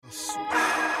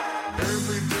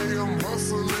Every day I'm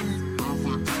hustling.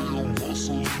 Every day I'm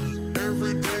hustling.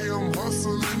 Every day I'm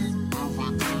hustling. Every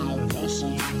day I'm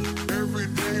hustling. Every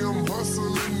day I'm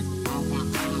hustling.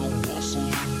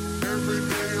 Every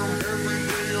day I'm hustling. Every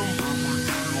day I'm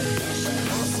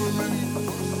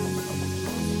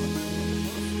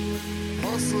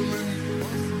hustling.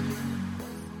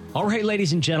 All right,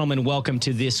 ladies and gentlemen, welcome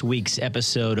to this week's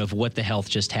episode of What the Health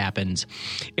Just Happened.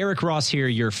 Eric Ross here,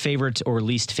 your favorite or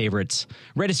least favorite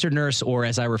registered nurse, or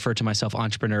as I refer to myself,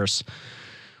 entrepreneurs.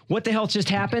 What the health just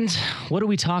happened? What do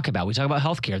we talk about? We talk about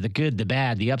healthcare, the good, the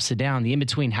bad, the ups and downs, the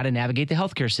in-between, how to navigate the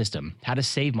healthcare system, how to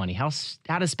save money, how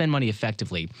to spend money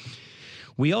effectively.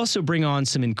 We also bring on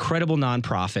some incredible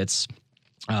nonprofits,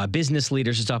 business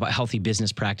leaders to talk about healthy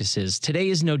business practices. Today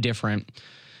is no different.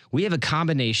 We have a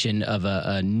combination of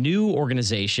a new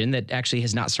organization that actually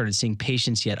has not started seeing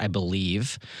patients yet, I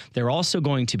believe. They're also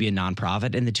going to be a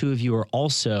nonprofit, and the two of you are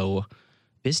also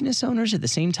business owners at the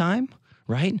same time,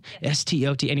 right? Yes.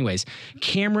 STOT. Anyways,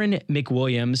 Cameran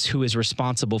McWilliams, who is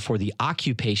responsible for the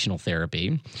occupational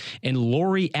therapy, and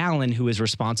Lori Allen, who is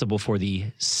responsible for the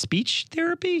speech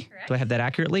therapy. Correct. Do I have that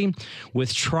accurately?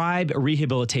 With Tribe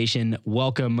Rehabilitation.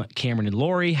 Welcome, Cameran and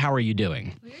Lori. How are you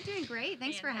doing? We're doing great.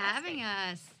 Thanks for having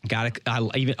us. Got it.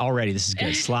 Even already, this is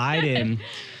good. Slide in.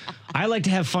 I like to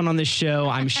have fun on this show.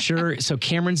 I'm sure. So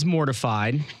Cameron's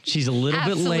mortified. She's a little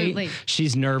bit late.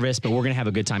 She's nervous, but we're going to have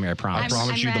a good time here, I promise. I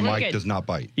promise you the mic does not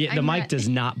bite. Yeah, the mic does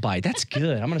not bite. That's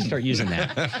good. I'm going to start using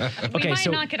that. Okay, we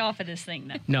might knock it off of this thing,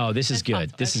 though. No, this is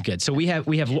good. This is good. So we have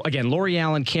again, Lori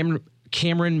Allen, Cameran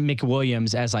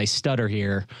McWilliams, as I stutter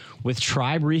here, with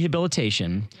Tribe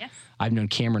Rehabilitation. Yes. I've known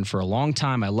Cameran for a long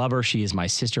time. I love her. She is my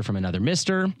sister from another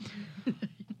mister.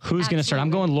 Who's going to start?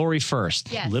 I'm going Lori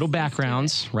first. Yes, little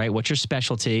backgrounds, right? What's your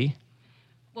specialty?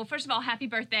 Well, first of all, happy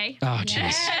birthday. Oh, jeez.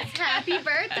 Yes, happy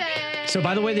birthday. So,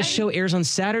 by the way, this show airs on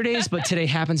Saturdays, but today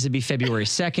happens to be February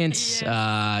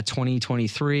 2nd,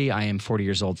 2023. I am 40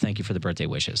 years old. Thank you for the birthday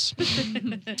wishes.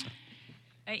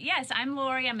 Yes, I'm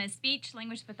Lori. I'm a speech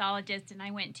language pathologist, and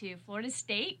I went to Florida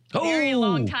State a very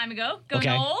long time ago. Go okay.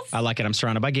 Noles. I like it. I'm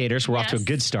surrounded by Gators. We're off to a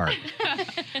good start.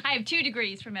 I have 2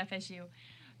 degrees from FSU.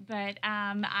 But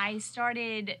I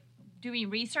started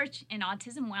doing research in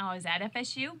autism while I was at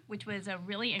FSU, which was a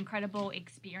really incredible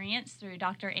experience through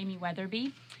Dr. Amy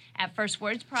Weatherby at First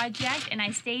Words Project. And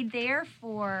I stayed there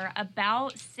for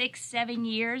about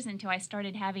 6-7 years until I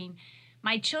started having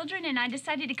my children, and I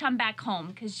decided to come back home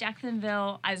because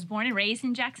Jacksonville, I was born and raised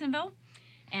in Jacksonville,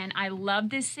 and I love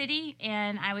this city,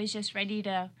 and I was just ready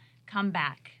to come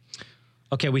back.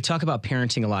 Okay, we talk about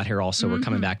parenting a lot here also. We're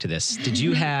coming back to this. Did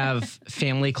you have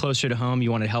family closer to home? You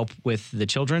wanted help with the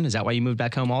children? Is that why you moved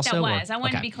back home also? That was. I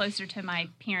wanted to be closer to my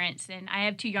parents, and I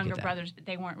have 2 younger brothers, but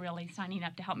they weren't really signing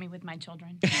up to help me with my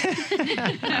children. Oh,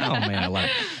 man, I love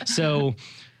it. So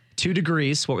 2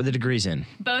 degrees. What were the degrees in?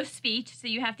 Both speech. So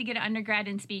you have to get an undergrad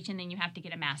in speech, and then you have to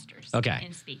get a master's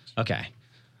in speech. Okay.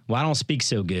 Well, I don't speak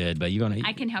so good, but you're going to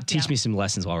I can help teach you me some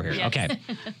lessons while we're here. Yes. Okay.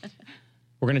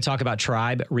 We're going to talk about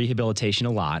Tribe Rehabilitation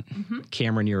a lot.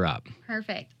 Cameran, you're up.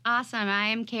 Perfect. Awesome. I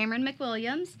am Cameran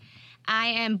McWilliams. I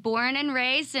am born and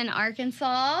raised in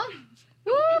Arkansas.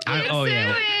 Woo,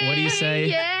 yeah. What do you say?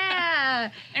 Yeah.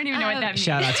 I don't even know what that means.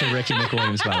 Shout out to Ricky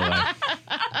McWilliams, by the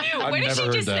way. What did she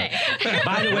just say?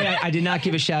 By the way, I did not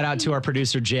give a shout out to our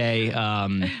producer, Jay.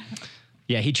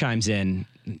 Yeah, he chimes in.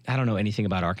 I don't know anything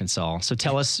about Arkansas. So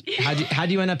tell us, how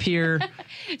do you end up here?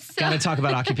 Got to talk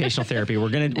about occupational therapy. We're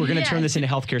gonna turn this into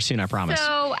healthcare soon, I promise.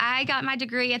 So I got my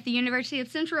degree at the University of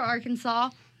Central Arkansas.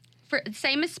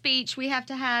 Same as speech, we have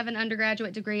to have an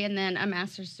undergraduate degree and then a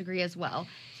master's degree as well.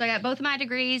 So I got both of my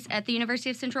degrees at the University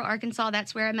of Central Arkansas.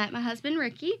 That's where I met my husband,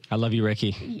 Ricky. I love you,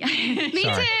 Ricky. Yeah. Me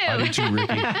Sorry. too. I do too,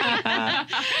 Ricky.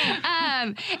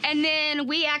 And then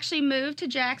we actually moved to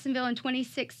Jacksonville in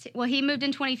 2016. Well, he moved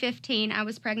in 2015. I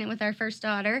was pregnant with our first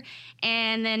daughter.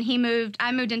 And then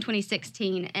I moved in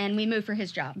 2016, and we moved for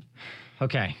his job.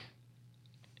 Okay.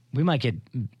 We might get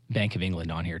Bank of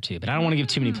England on here too, but I don't want to give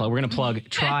too many plugs. We're going to plug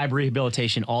Tribe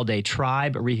Rehabilitation all day.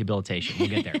 Tribe Rehabilitation. We'll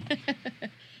get there.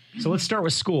 So let's start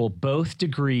with school. Both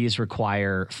degrees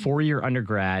require 4-year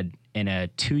undergrad and a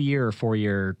 2-year or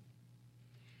 4-year.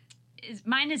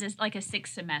 Mine is like a 6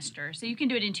 semester, so you can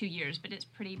do it in 2 years, but it's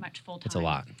pretty much full time. It's a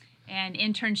lot. And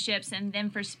internships, and then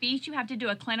for speech, you have to do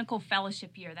a clinical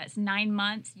fellowship year. That's 9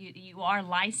 months. You are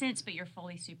licensed, but you're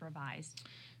fully supervised.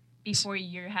 Before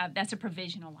you have, that's a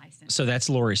provisional license. So that's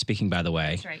Lori speaking, by the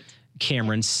way. That's right.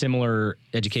 Cameran, similar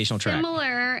educational track.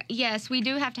 Similar, yes, we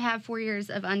do have to have 4 years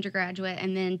of undergraduate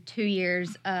and then 2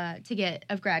 years to get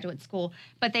of graduate school.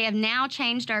 But they have now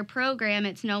changed our program.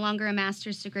 It's no longer a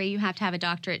master's degree. You have to have a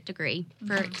doctorate degree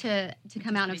to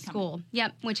come out of school.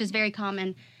 Yep, which is very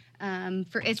common.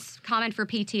 It's common for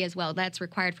PT as well. That's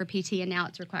required for PT, and now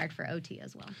it's required for OT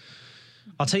as well.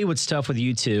 I'll tell you what's tough with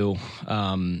you two,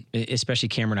 especially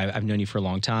Cameron. I've known you for a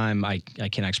long time. I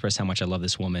cannot express how much I love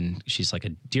this woman. She's like a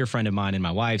dear friend of mine and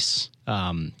my wife's.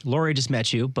 Lori just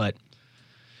met you, but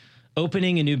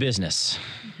opening a new business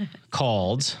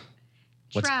called...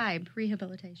 Tribe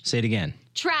Rehabilitation. Say it again.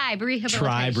 Tribe Rehabilitation.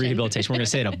 Tribe Rehabilitation. We're going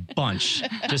to say it a bunch,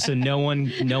 just so no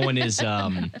one is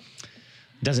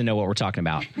doesn't know what we're talking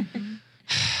about.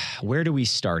 Where do we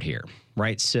start here?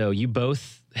 Right. So you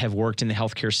both have worked in the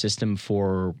healthcare system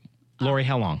for, Lori,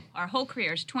 how long? Our whole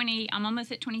careers, I'm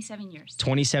almost at 27 years.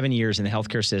 27 years in the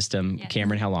healthcare system. Yes.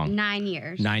 Cameron, how long? 9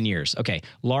 years. 9 years. Okay.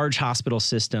 Large hospital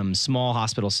system, small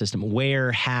hospital system.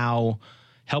 Where, how?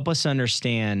 Help us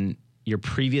understand your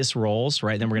previous roles,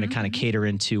 right? Then we're going to kind of cater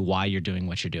into why you're doing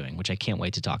what you're doing, which I can't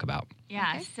wait to talk about.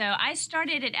 Yeah, okay. So I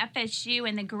started at FSU,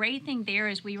 and the great thing there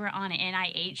is we were on an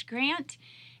NIH grant.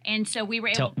 And so we were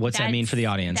able... What's that mean for the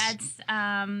audience?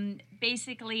 That's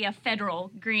basically a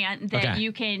federal grant that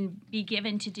you can be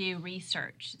given to do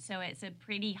research. So it's a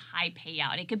pretty high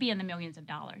payout. It could be in the millions of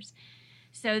dollars.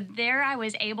 So there I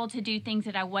was able to do things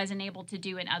that I wasn't able to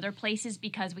do in other places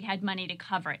because we had money to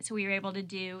cover it. So we were able to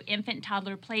do infant and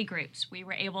toddler play groups. We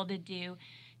were able to do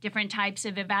different types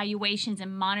of evaluations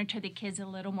and monitor the kids a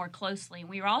little more closely. And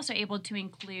we were also able to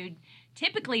include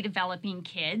typically developing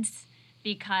kids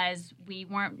because we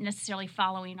weren't necessarily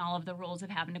following all of the rules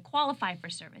of having to qualify for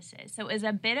services. So it was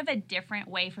a bit of a different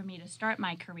way for me to start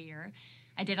my career.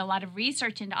 I did a lot of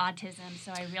research into autism,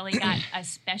 so I really got a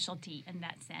specialty in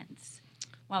that sense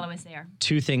while I was there.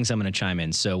 Two things I'm going to chime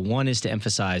in. So one is to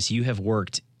emphasize you have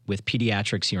worked with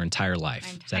pediatrics your entire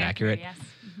life. Is that accurate? Yes.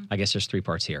 Mm-hmm. I guess there's three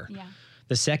parts here. Yeah.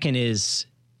 The second is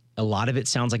a lot of it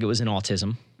sounds like it was in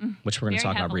autism, which we're going to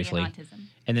talk about briefly.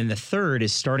 And then the third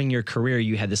is starting your career,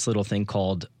 you had this little thing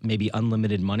called maybe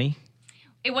unlimited money.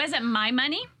 It wasn't my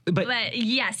money, but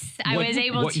yes, I was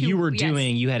able to. What you were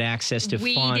doing, you had access to funds.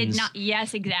 We did not.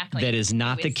 Yes, exactly. That is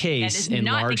not the case in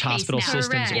large hospital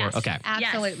systems. Correct. Or okay,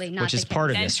 absolutely not. Which is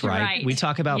part of this, right? We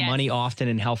talk about money often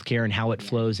in healthcare and how it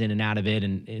flows in and out of it,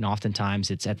 and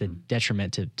oftentimes it's at the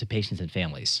detriment to patients and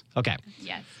families. Okay.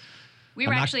 Yes. We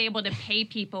were actually able to pay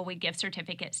people with gift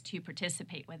certificates to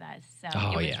participate with us.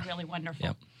 So it was really wonderful.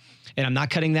 Yep. And I'm not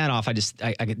cutting that off.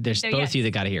 There's both of you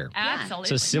that got to hear. Absolutely.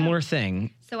 So similar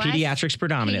thing. So pediatrics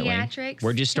predominantly. Pediatrics.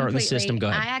 Where'd you start in the system? Go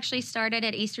ahead. I actually started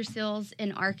at Easter Seals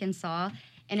in Arkansas.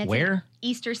 And it's where?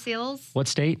 Easter Seals. What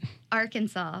state?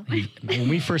 Arkansas. When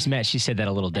we first met, she said that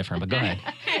a little different, but go ahead.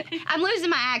 I'm losing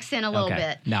my accent a little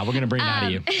bit. Now we're going to bring it out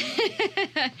of you.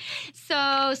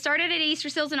 So started at Easter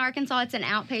Seals in Arkansas. It's an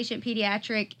outpatient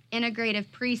pediatric integrative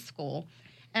preschool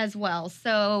as well.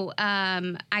 So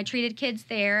I treated kids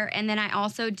there, and then I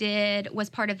also was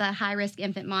part of the high-risk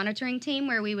infant monitoring team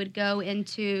where we would go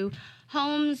into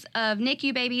homes of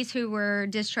NICU babies who were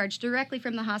discharged directly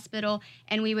from the hospital,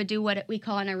 and we would do what we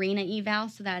call an arena eval.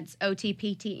 So that's OT,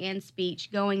 PT, and speech,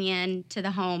 going into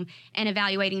the home and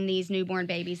evaluating these newborn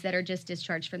babies that are just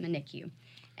discharged from the NICU.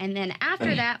 And then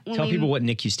after that, tell people what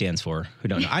NICU stands for. Who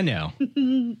don't know? I know.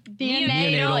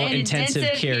 Neonatal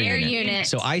Intensive Care Unit.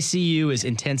 So ICU is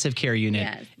Intensive Care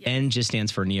Unit. Yes. N just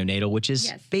stands for neonatal, which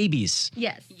is babies.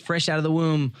 Yes. Fresh out of the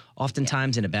womb,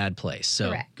 oftentimes in a bad place.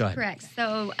 So go ahead. Correct.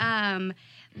 So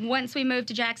once we moved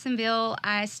to Jacksonville,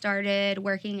 I started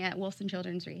working at Wolfson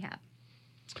Children's Rehab.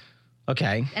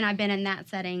 Okay. And I've been in that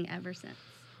setting ever since.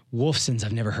 Wolfson's,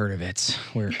 I've never heard of it.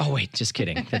 Oh, wait, just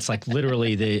kidding. That's like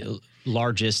literally the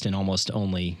largest and almost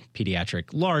only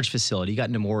pediatric large facility. You got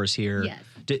Nemours here. Yes.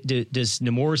 Does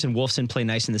Nemours and Wolfson play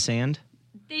nice in the sand?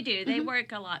 They do. They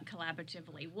work a lot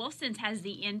collaboratively. Wolfson's has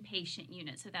the inpatient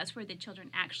unit, so that's where the children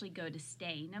actually go to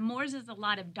stay. Nemours is a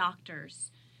lot of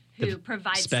doctors who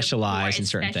provide specialize in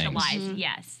certain things.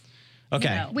 Yes.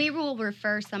 Okay. So we will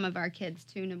refer some of our kids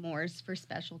to Nemours for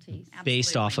specialties.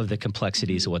 Based off of the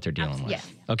complexities of what they're dealing with. Yes.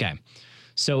 Okay.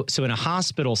 So in a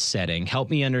hospital setting, help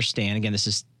me understand. Again, this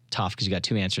is tough because you got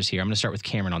two answers here. I'm going to start with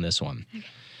Cameron on this one. Okay.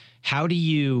 How do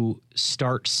you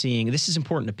start seeing, this is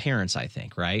important to parents, I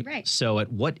think, right? Right. So at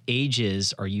what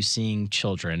ages are you seeing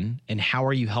children, and how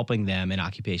are you helping them in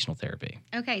occupational therapy?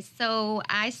 Okay, so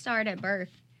I start at birth.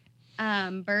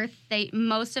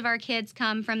 Most of our kids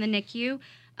come from the NICU.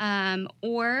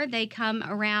 Or they come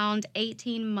around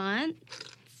 18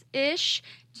 months-ish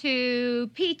to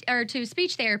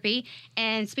speech therapy,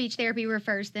 and speech therapy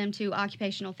refers them to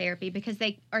occupational therapy because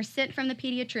they are sent from the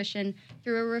pediatrician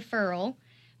through a referral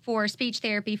for speech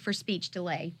therapy for speech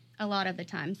delay a lot of the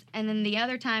times. And then the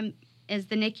other time is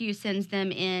the NICU sends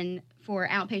them in for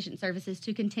outpatient services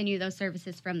to continue those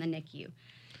services from the NICU.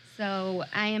 So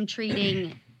I am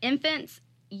treating infants.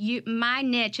 My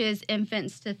niche is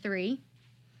infants to 3.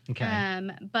 Okay.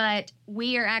 But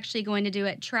we are actually going to do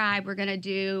at Tribe, we're going to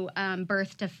do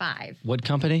birth to 5. What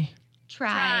company?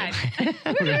 Tribe.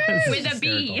 With a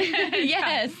B.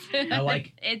 Yes. I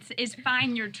like. It's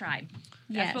find your tribe.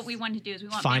 That's Yes. what we want to do. Is we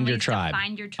want Find your families tribe. To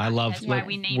find your tribe. I love. That's why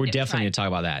we named We're it definitely going Tribe. to talk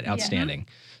about that. Outstanding.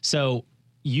 So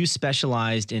you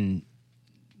specialized in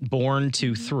born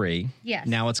to 3. Yes.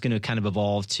 Now it's going to kind of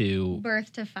evolve to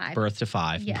Birth to 5. birth to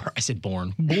 5. Yes. I said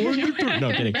born. Born to 3.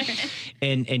 No kidding.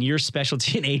 And your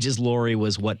specialty in ages, Lori,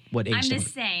 was what age? I'm the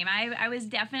same. I was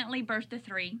definitely birth to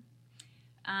 3.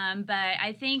 But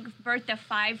I think birth to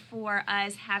 5 for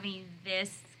us having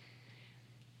this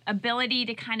ability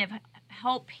to kind of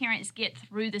help parents get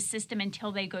through the system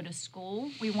until they go to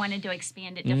school. We wanted to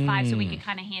expand it to 5 so we could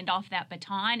kind of hand off that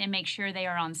baton and make sure they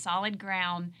are on solid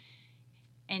ground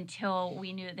until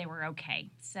we knew that they were okay.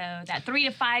 So that 3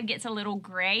 to 5 gets a little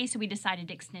gray, so we decided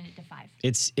to extend it to 5.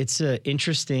 It's an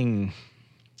interesting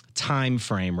time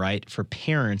frame, right, for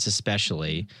parents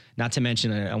especially. Not to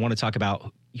mention, I want to talk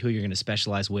about who you're going to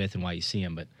specialize with and why you see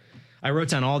them. But I wrote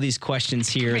down all these questions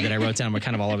here that I wrote down. We're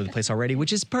kind of all over the place already,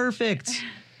 which is perfect.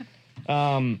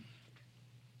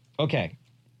 Okay.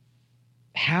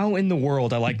 How in the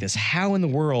world, I like this, how in the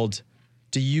world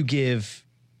do you give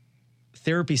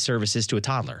therapy services to a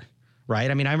toddler, right?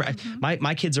 I mean,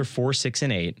 my kids are 4, 6,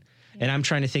 and 8, and I'm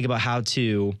trying to think about how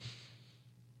to,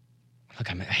 look,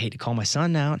 I hate to call my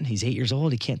son out. He's 8 years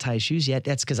old. He can't tie his shoes yet.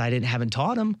 That's because I haven't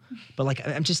taught him. But like,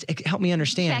 help me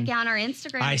understand. Check out our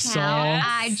Instagram account. saw-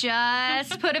 I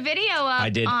just put a video up I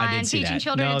did on see teaching that.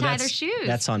 children No, to tie their that's- shoes.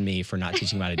 That's on me for not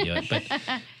teaching them how to do it.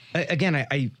 But again,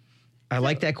 I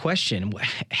like that question.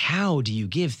 How do you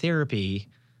give therapy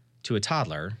to a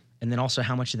toddler? And then also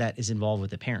how much of that is involved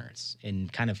with the parents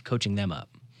and kind of coaching them up?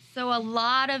 So a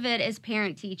lot of it is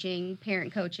parent teaching,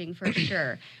 parent coaching for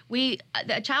sure.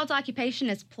 A child's occupation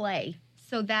is play.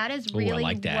 So that is really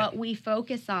like that. what we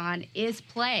focus on is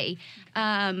play.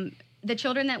 The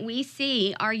children that we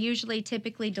see are usually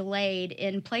typically delayed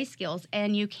in play skills,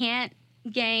 and you can't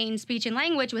gain speech and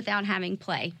language without having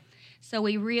play. So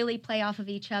we really play off of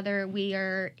each other. We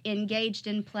are engaged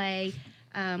in play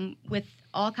with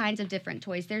all kinds of different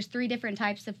toys. There's 3 different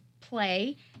types of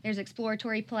play. There's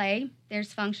exploratory play,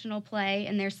 there's functional play,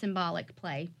 and there's symbolic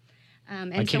play.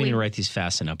 And I can't even write these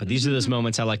fast enough, but these are those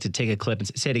moments I like to take a clip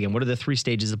and say it again. What are the 3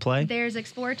 stages of play? There's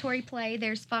exploratory play,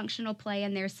 there's functional play,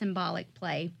 and there's symbolic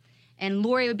play. And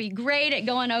Lori would be great at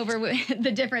going over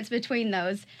the difference between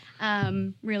those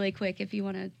really quick if you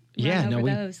want to run over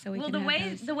those. So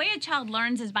the way a child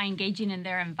learns is by engaging in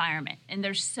their environment. And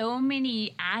there's so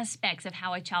many aspects of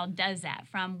how a child does that,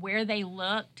 from where they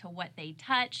look to what they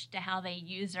touch to how they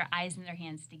use their eyes and their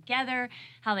hands together,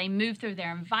 how they move through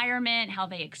their environment, how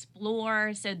they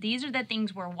explore. So these are the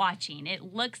things we're watching.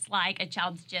 It looks like a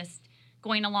child's just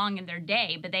going along in their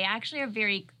day, but they actually are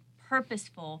very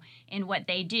purposeful in what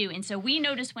they do. And so we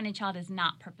notice when a child is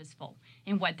not purposeful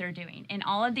in what they're doing, and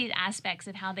all of these aspects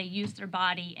of how they use their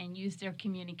body and use their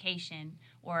communication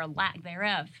or lack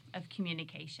thereof of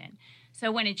communication.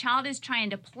 So when a child is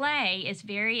trying to play, it's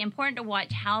very important to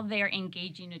watch how they're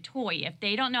engaging a toy. If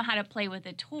they don't know how to play with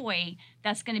a toy,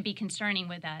 that's going to be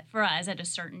concerning for us at a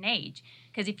certain age.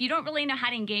 Because if you don't really know how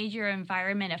to engage your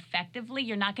environment effectively,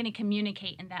 you're not going to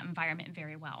communicate in that environment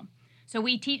very well. So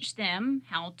we teach them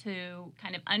how to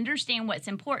kind of understand what's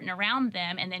important around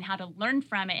them, and then how to learn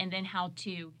from it, and then how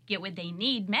to get what they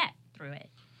need met through it.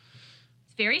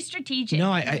 It's very strategic.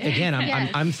 No,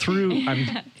 I'm through.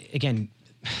 Again,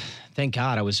 thank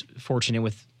God I was fortunate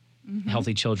with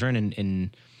healthy children,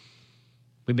 and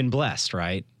we've been blessed,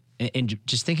 right? And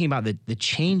just thinking about the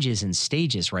changes in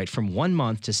stages, right? From 1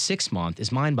 month to 6 months is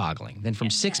mind-boggling. Then from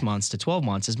 6 months to 12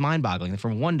 months is mind-boggling. Then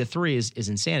from 1 to 3 is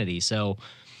insanity. So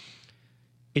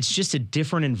it's just a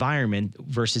different environment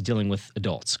versus dealing with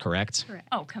adults, correct? Correct.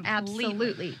 Oh, completely.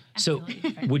 Absolutely. So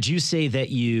would you say that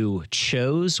you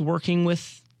chose working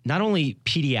with not only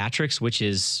pediatrics, which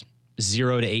is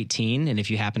 0 to 18, and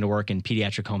if you happen to work in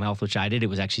pediatric home health, which I did, it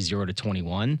was actually 0 to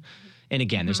 21. And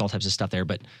again, there's all types of stuff there,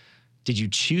 but did you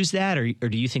choose that, or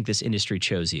do you think this industry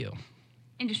chose you?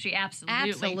 Industry absolutely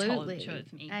Absolutely.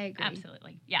 chose me. I agree.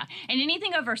 Absolutely. Yeah. And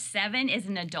anything over 7 is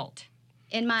an adult.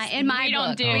 in my We don't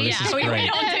book. do, Oh, this yeah. is We great.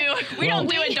 don't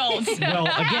do adults. Well,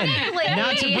 again,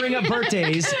 not to bring up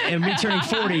birthdays and me turning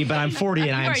 40, but I'm 40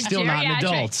 and I am You're a still not an geriatric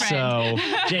adult. So,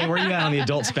 Jay, where are you at on the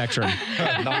adult spectrum?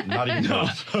 not even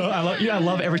close. I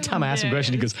love every time I ask him a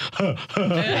question, he goes,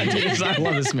 I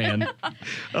love this man.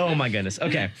 Oh, my goodness.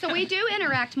 Okay. So we do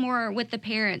interact more with the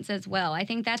parents as well. I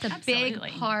think that's a Absolutely.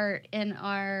 big part in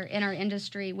our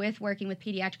industry with working with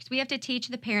pediatrics. We have to teach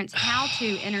the parents how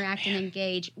to interact and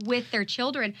engage with their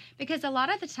children because a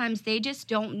lot of the times they just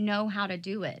don't know how to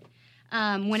do it.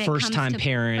 When it comes First-time to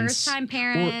parents. first-time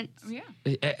parents, Yeah.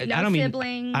 I no don't mean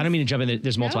siblings. I don't mean to jump in.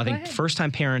 There's multiple. No, I go think ahead.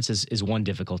 first-time parents is one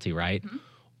difficulty, right?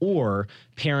 Or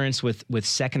parents with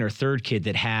second or third kid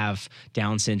that have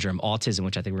Down syndrome, autism,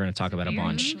 which I think we're going to talk about a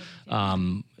bunch,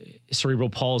 cerebral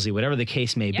palsy, whatever the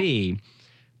case may be.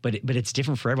 But it's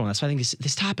different for everyone. That's why I think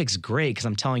this topic's great because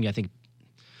I'm telling you, I think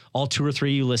all 2 or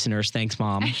 3 of you listeners, thanks,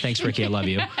 Mom. Thanks, Ricky. I love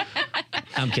you.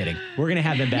 I'm kidding. We're going to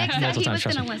have them back Next time multiple he times.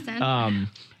 was Trust going me. to listen.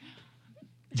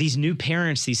 These new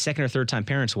parents, these second or third time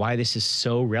parents, why this is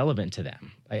so relevant to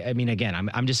them. I mean, again,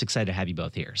 I'm just excited to have you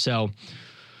both here. So,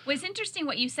 Well, it's interesting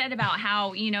what you said about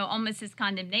how, almost this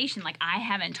condemnation, like I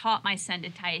haven't taught my son to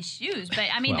tie his shoes. But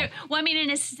I mean, in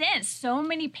a sense, so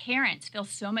many parents feel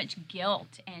so much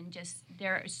guilt and just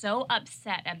they're so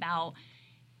upset about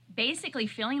basically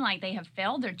feeling like they have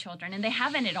failed their children, and they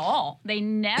haven't at all. They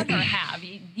never have.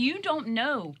 You don't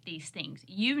know these things.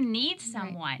 You need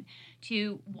someone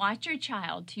to watch your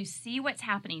child, to see what's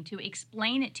happening, to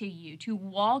explain it to you, to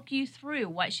walk you through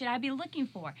what should I be looking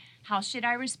for? How should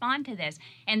I respond to this?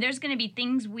 And there's going to be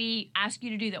things we ask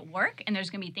you to do that work, and there's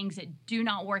going to be things that do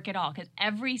not work at all, because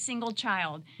every single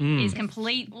child is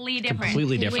completely different.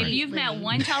 Completely different. If you've met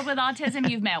one child with autism,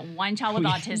 you've met one child with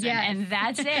autism, Yes. and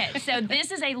that's it. So this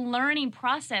is a learning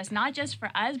process, not just for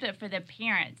us, but for the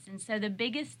parents. And so the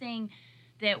biggest thing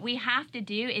that we have to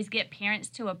do is get parents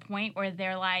to a point where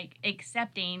they're like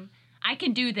accepting, I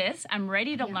can do this, I'm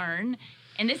ready to learn,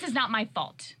 and this is not my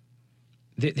fault.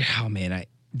 oh man,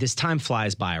 this time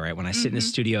flies by, right? When I sit in the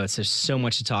studio, there's so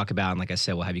much to talk about. And like I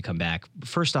said, we'll have you come back.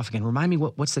 First off, again, remind me,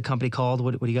 what's the company called?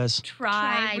 What do you guys?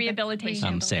 Tribe Rehabilitation.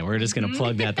 I'm saying we're just going to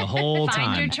plug that the whole Find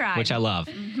time, your tribe. which I love.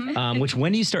 Which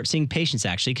when do you start seeing patients,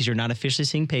 actually? Because you're not officially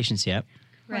seeing patients yet.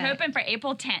 We're hoping for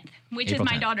April 10th, which April is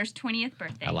my 10th. daughter's 20th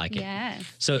birthday. I like it. Yes.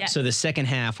 So Yeah. so the second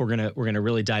half, we're gonna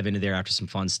really dive into there after some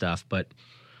fun stuff. But,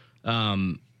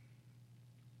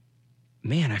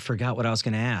 man, I forgot what I was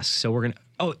gonna ask. So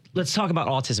let's talk about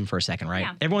autism for a second, right?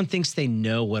 Yeah. Everyone thinks they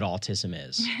know what autism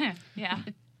is. Yeah.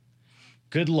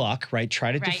 Good luck, right?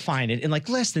 Try to Right. define it in like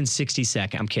less than 60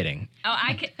 seconds. I'm kidding. Oh,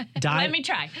 I can. Let me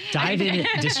try. Dive in,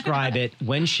 describe it.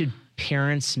 When should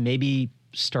parents maybe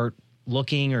start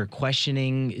looking or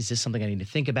questioning, is this something I need to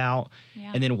think about?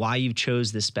 Yeah. And then why you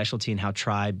chose this specialty and how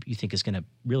Tribe you think is going to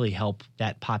really help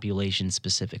that population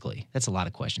specifically. That's a lot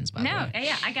of questions, by the No, way.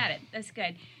 yeah, I got it. That's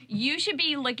good. You should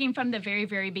be looking from the very,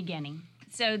 very beginning.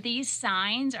 So these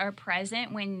signs are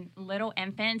present when little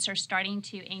infants are starting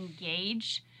to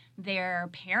engage their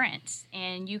parents,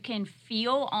 and you can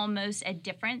feel almost a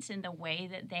difference in the way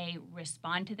that they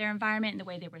respond to their environment and the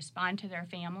way they respond to their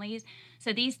families.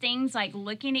 So these things like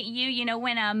looking at you,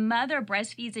 when a mother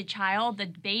breastfeeds a child, the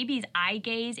baby's eye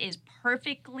gaze is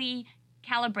perfectly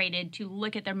calibrated to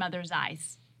look at their mother's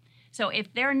eyes. So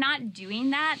if they're not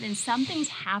doing that, then something's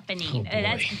happening. Oh, boy.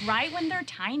 That's right when they're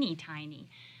tiny.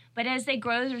 But as they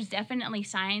grow, there's definitely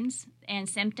signs and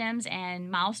symptoms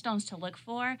and milestones to look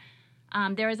for.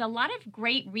 There is a lot of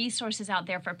great resources out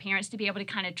there for parents to be able to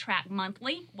kind of track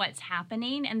monthly what's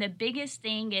happening. And the biggest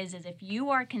thing is if you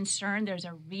are concerned, there's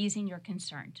a reason you're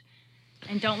concerned.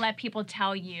 And don't let people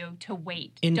tell you to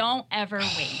wait. Don't ever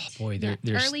wait. Boy,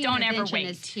 there's Early Don't ever intervention wait.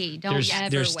 is key. Don't ever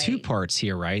there's wait. two parts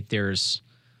here, right? There's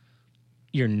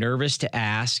you're nervous to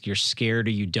ask, you're scared,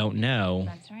 or you don't know.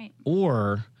 That's right.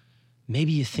 Or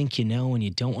maybe you think you know and you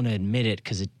don't want to admit it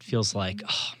because it feels like,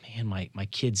 oh man, my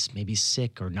kid's maybe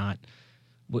sick or not.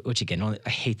 Which again, I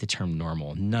hate the term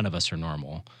normal. None of us are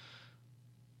normal.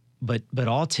 But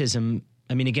autism,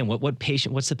 I mean, again, what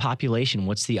patient? What's the population?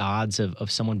 What's the odds of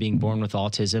someone being born with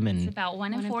autism? It's And about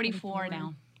 1 in 44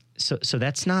 now. so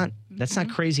that's not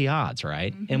crazy odds,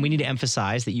 right? And we need to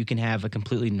emphasize that you can have a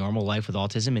completely normal life with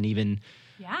autism, and even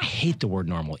Yeah. I hate the word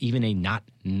normal. Even a not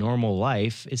normal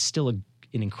life is still an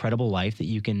incredible life that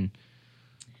you can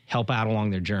help out along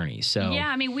their journey. So Yeah,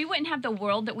 I mean, we wouldn't have the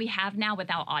world that we have now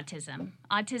without autism.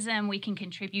 Autism, we can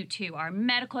contribute to our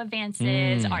medical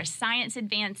advances, our science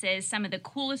advances, some of the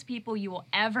coolest people you will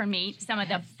ever meet, some of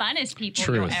the funnest people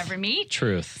Truth. you'll ever meet.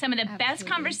 Truth. Some of the best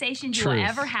Absolutely. conversations you Truth. will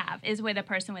ever have is with a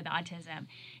person with autism.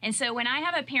 And so when I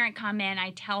have a parent come in, I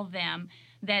tell them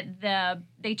that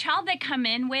the child they come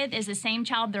in with is the same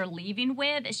child they're leaving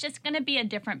with. It's just going to be a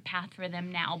different path for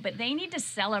them now. But they need to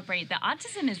celebrate that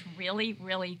autism is really,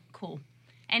 really cool.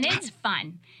 And it's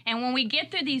fun. And when we get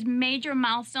through these major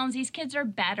milestones, these kids are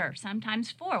better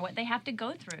sometimes for what they have to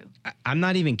go through. I'm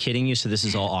not even kidding you, so this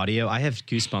is all audio. I have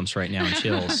goosebumps right now and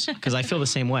chills because I feel the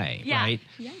same way, right?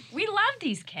 Yeah. We love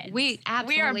these kids. We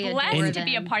absolutely We are blessed adore to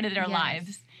be a them. part of their Yes.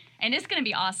 lives. And it's going to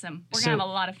be awesome. We're So, going to have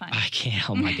a lot of fun. I can't.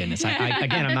 Oh my goodness.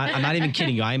 Again, I'm not even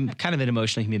kidding you. I'm kind of an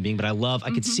emotional human being, but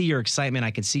I could see your excitement.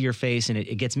 I could see your face, and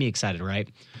it gets me excited, right?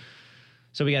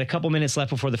 So we got a couple minutes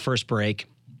left before the first break.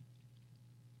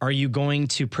 Are you going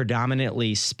to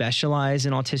predominantly specialize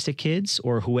in autistic kids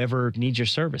or whoever needs your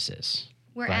services?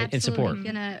 We're right? And support.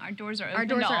 absolutely gonna. Our doors are open. Our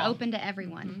doors to are all. open to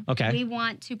everyone. Okay. We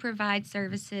want to provide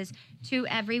services to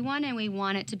everyone, and we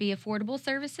want it to be affordable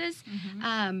services.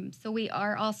 So we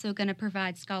are also going to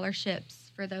provide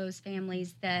scholarships for those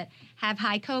families that have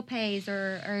high copays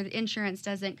or insurance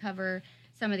doesn't cover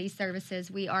some of these services.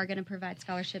 We are going to provide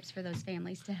scholarships for those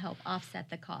families to help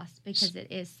offset the cost because it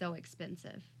is so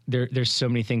expensive. There's so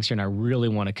many things here, and I really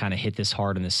want to kind of hit this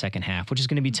hard in the second half, which is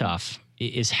going to be tough,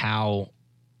 is how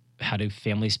do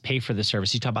families pay for the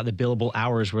service? You talk about the billable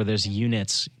hours where there's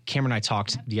units. Cameron and I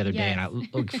talked the other day,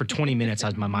 and for 20 minutes,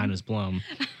 my mind was blown.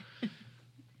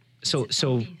 So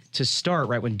to start,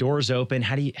 right, when doors open,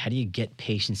 how do you get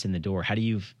patients in the door?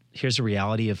 Here's the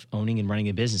reality of owning and running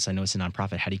a business. I know it's a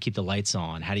nonprofit. How do you keep the lights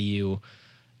on? How do you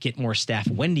get more staff?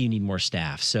 When do you need more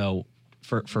staff? So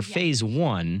for phase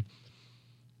one,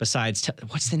 besides,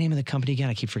 what's the name of the company again?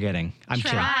 I keep forgetting. I'm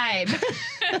Tribe.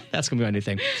 kidding. That's going to be my new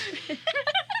thing.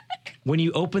 When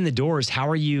you open the doors, how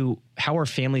are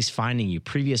families finding you?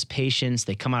 Previous patients,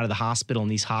 they come out of the hospital,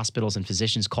 and these hospitals and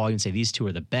physicians call you and say, these two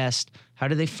are the best. How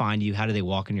do they find you? How do they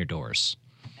walk in your doors?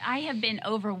 I have been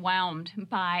overwhelmed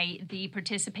by the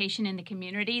participation in the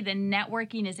community. The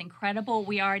networking is incredible.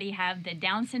 We already have the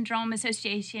Down Syndrome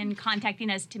Association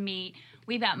contacting us to meet.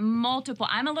 We've got multiple.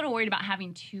 I'm a little worried about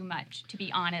having too much, to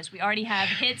be honest. We already have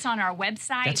hits on our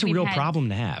website. That's a real problem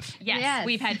to have. Yes.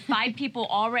 We've had 5 people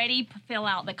already fill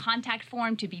out the contact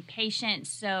form to be patient.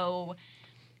 So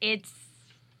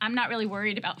I'm not really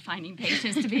worried about finding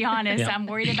patients, to be honest. Yeah. I'm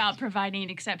worried about providing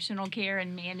exceptional care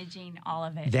and managing all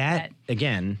of it. That,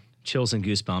 again, chills and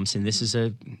goosebumps. And this is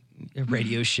a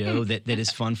radio show that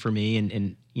is fun for me.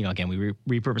 And again, we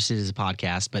repurpose it as a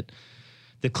podcast. But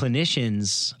the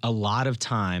clinicians, a lot of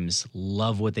times,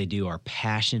 love what they do, are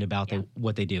passionate about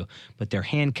what they do. But they're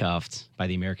handcuffed by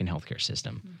the American healthcare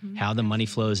system. How the money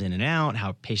flows in and out,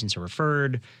 how patients are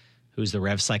referred, who's the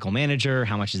rev cycle manager,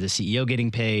 how much is the CEO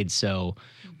getting paid. So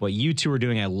what you two are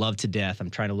doing, I love to death. I'm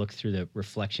trying to look through the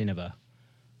reflection of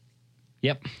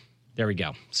yep, there we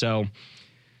go. So,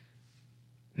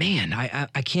 man,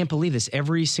 I can't believe this.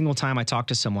 Every single time I talk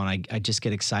to someone, I just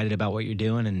get excited about what you're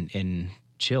doing and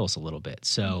chills a little bit.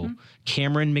 So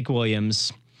Cameran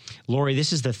McWilliams, Lori,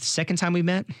 this is the second time we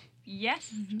met?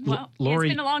 Yes. Well, Lori,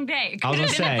 it's been a long day. I was going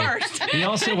to say, First. we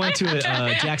also went to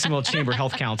a Jacksonville Chamber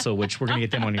Health Council, which we're going to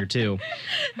get them on here too.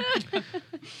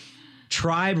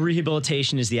 Tribe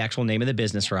Rehabilitation is the actual name of the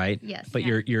business, right? Yes. But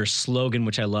your slogan,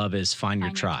 which I love, is Find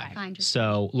Your Tribe. Find your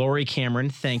So, Lori,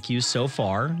 Cameran, thank you so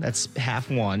far. That's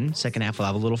half one. Second half, we'll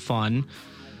have a little fun.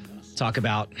 Talk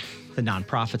about the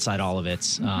nonprofit side, all of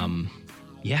it.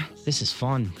 Yeah, this is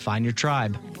fun. Find your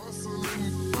tribe.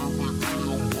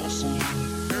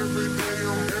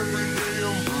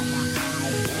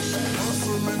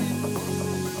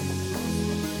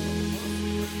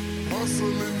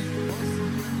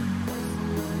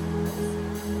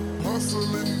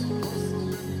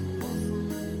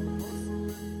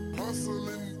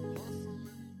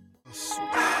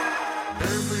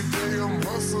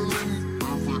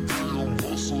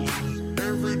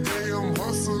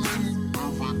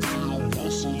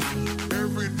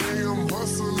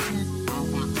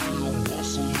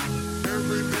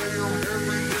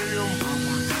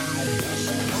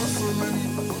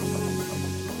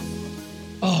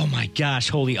 Oh my gosh,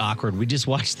 holy awkward. We just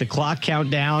watched the clock count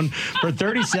down for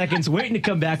 30 seconds, waiting to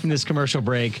come back from this commercial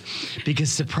break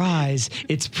because, surprise,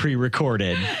 it's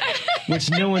pre-recorded,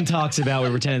 which no one talks about. We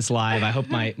pretend it's live. I hope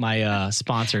my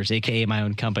sponsors, a.k.a. my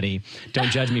own company, don't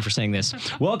judge me for saying this.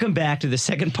 Welcome back to the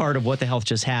second part of What the Health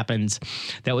Just Happened.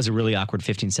 That was a really awkward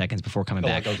 15 seconds before coming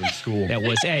back. Like I was in school. That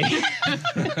was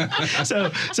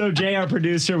So Jay, our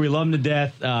producer, we love him to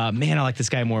death. Man, I like this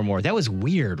guy more and more. That was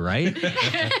weird, right?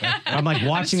 I'm like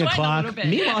watching the clock.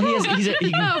 Meanwhile, he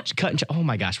can cut and oh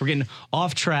my gosh, we're getting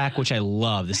off track, which I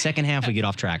love. The second half we get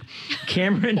off track.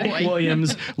 Cameran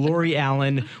McWilliams, Lori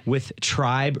Allen with with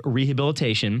Tribe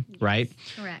Rehabilitation, right?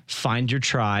 Correct. Find your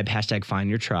tribe, hashtag find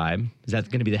your tribe. Is that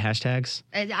going to be the hashtags?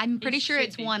 I'm pretty sure should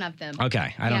it's be. one of them.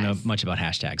 Okay. I don't know Yes. much about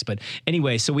hashtags. But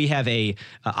anyway, so we have a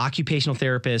occupational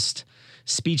therapist,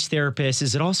 speech therapist.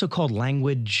 Is it also called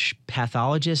language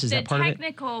pathologist? Is The that part of it?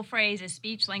 technical phrase is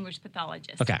speech language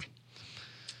pathologist. Okay.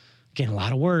 Again, a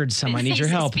lot of words. I might need your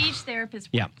help. Speech therapist.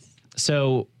 Yeah.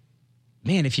 So,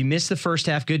 man, if you missed the first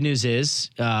half, good news is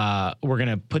we're going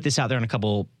to put this out there on a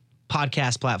couple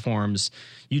podcast platforms,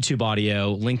 YouTube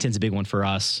audio. LinkedIn's a big one for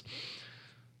us.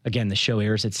 Again, the show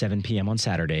airs at 7 p.m. on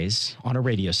Saturdays on a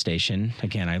radio station.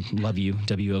 Again, I love you,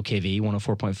 WOKV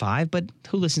 104.5, but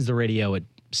who listens to the radio at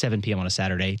 7 p.m. on a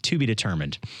Saturday? To be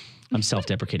determined. I'm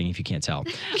self-deprecating if you can't tell.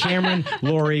 Cameron,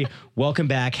 Lori, welcome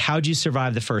back. How'd you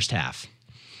survive the first half?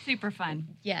 Super fun.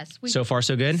 Yes. So far,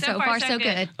 so good? So far, so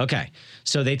good. Okay.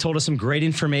 So they told us some great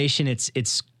information.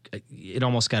 It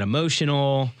almost got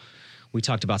emotional. We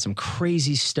talked about some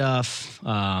crazy stuff.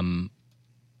 I'm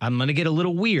going to get a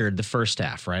little weird the first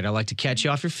half, right? I like to catch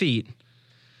you off your feet.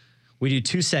 We do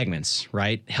 2 segments,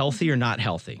 right? Healthy or not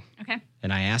healthy. Okay.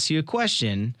 And I ask you a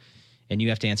question, and you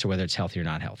have to answer whether it's healthy or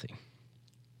not healthy.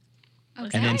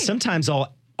 Okay. And then sometimes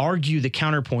I'll argue the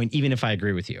counterpoint, even if I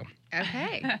agree with you.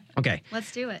 Okay. Okay.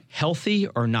 Let's do it. Healthy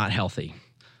or not healthy?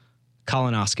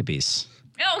 Colonoscopies.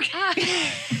 Oh, so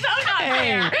not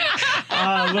fair.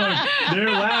 Look,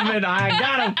 they're laughing. I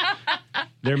got them.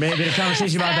 There may have been a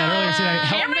conversation about that earlier today.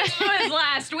 Cameron's was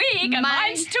last week, and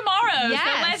mine's tomorrow. Yes.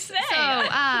 So let's say.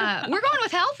 So we're going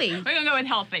with healthy. We're going to go with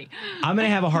healthy. I'm going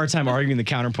to have a hard time arguing the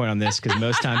counterpoint on this because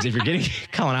most times if you're getting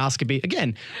colonoscopy,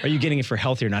 again, are you getting it for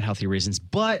healthy or not healthy reasons?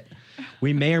 But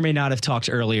we may or may not have talked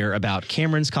earlier about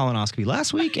Cameron's colonoscopy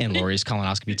last week and Lori's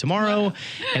colonoscopy tomorrow,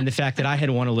 and the fact that I had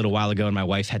one a little while ago and my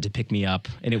wife had to pick me up,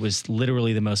 and it was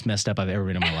literally the most messed up I've ever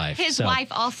been in my life. His So- wife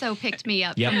also picked me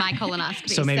up Yep. from my colonoscopy.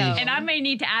 So maybe- And I may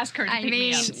need to ask her to pick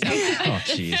me up. Oh,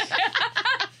 jeez.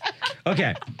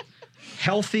 Okay.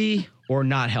 Healthy or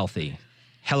not healthy?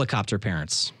 Helicopter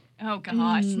parents. Oh,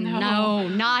 gosh. no,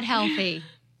 not healthy.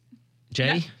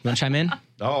 Jay, you want to chime in?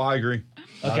 Oh, I agree.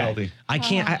 Not healthy. I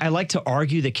can't. I like to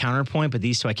argue the counterpoint, but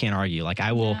these two I can't argue. Like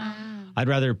I will. I'd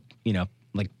rather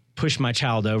like push my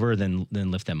child over than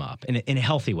lift them up in a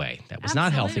healthy way. That was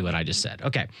not healthy what I just said.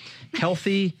 Okay,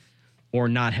 healthy or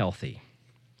not healthy?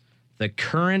 The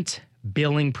current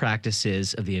billing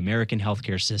practices of the American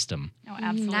healthcare system. No,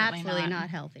 absolutely, Absolutely not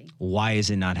healthy. Why is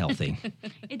it not healthy?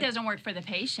 It doesn't work for the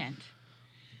patient.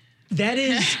 That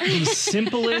is the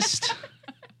simplest,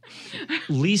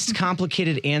 least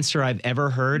complicated answer I've ever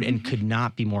heard and could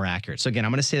not be more accurate. So again,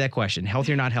 I'm going to say that question,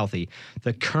 healthy or not healthy.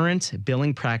 The current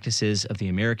billing practices of the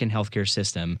American healthcare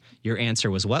system, your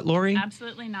answer was what, Lori?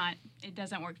 Absolutely not. It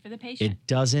doesn't work for the patient. It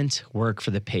doesn't work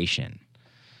for the patient.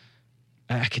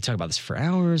 I could talk about this for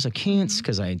hours. I can't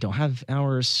because I don't have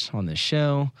hours on this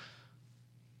show.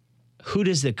 Who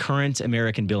does the current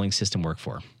American billing system work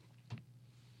for?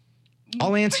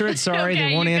 I'll answer it. Sorry, Okay,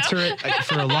 they won't you answer go. it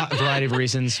for a variety of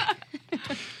reasons.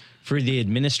 For the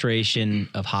administration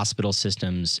of hospital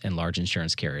systems and large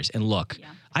insurance carriers. And look,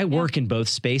 I work in both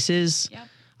spaces. Yep.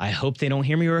 I hope they don't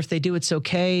hear me, or if they do, it's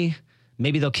okay.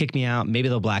 Maybe they'll kick me out. Maybe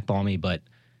they'll blackball me, but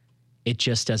it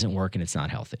just doesn't work and it's not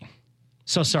healthy.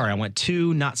 So sorry, I went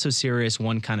 2 not so serious,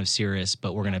 1 kind of serious,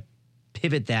 but we're going to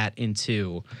pivot that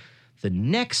into the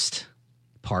next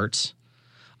part.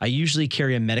 I usually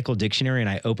carry a medical dictionary and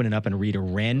I open it up and read a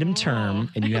random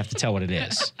term and you have to tell what it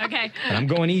is. Okay. But I'm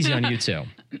going easy on you too.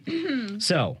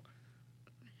 So,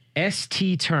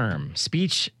 ST term,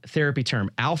 speech therapy term,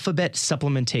 alphabet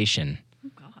supplementation. Oh,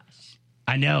 gosh.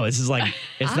 I know, this is like,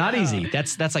 it's not easy.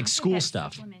 That's like school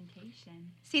stuff. Supplementation.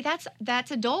 See, that's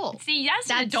adult. See, that's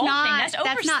an That's adult not- thing. That's over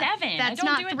that's not- 7. that's I don't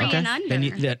not do it 3 that and way.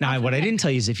 under. Then now, what I didn't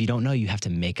tell you is if you don't know, you have to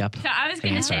make up. So I was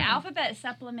going to say answer. alphabet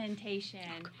supplementation.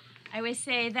 I would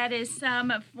say that is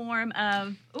some form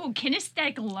of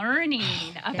kinesthetic learning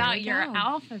about you your go.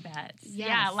 alphabets. Yes.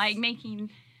 Yeah, like making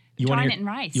You want to garnet hear? and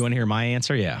rice. You want to hear my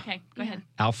answer? Yeah. Okay, go ahead.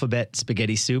 Alphabet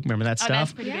spaghetti soup. Remember that Oh, stuff?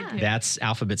 that's pretty good too. That's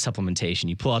alphabet supplementation.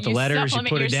 You pull out the You letters, you supplement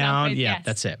put it yourself down. with- Yeah, yes.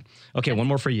 that's it. Okay, one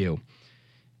more for you.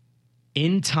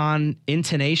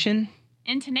 Intonation.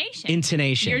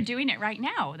 Intonation. You're doing it right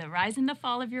now. The rise and the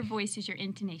fall of your voice is your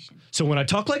intonation. So when I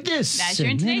talk like this, That's your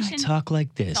and then intonation. I talk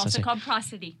like this. It's I also say, called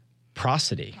prosody.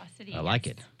 prosody. Prosody. I like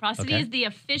yes. it. Prosody Okay. is the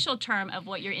official term of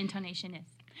what your intonation is.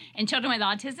 And children with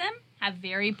autism have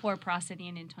very poor prosody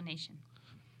and intonation.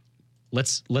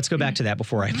 Let's go back to that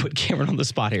before I put Cameron on the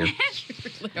spot here.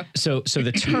 So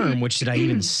the term, which did I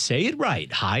even say it right?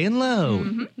 High and low,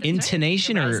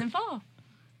 intonation Rise or and fall.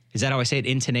 Is that how I say it?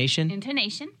 Intonation?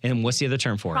 Intonation. And what's the other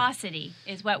term for it? Prosody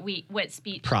is what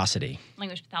speech Prosody.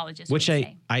 language pathologists Which would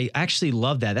say. I actually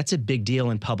love that. That's a big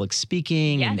deal in public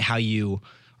speaking and Yes. how are you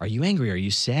angry? Are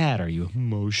you sad? Are you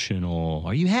emotional?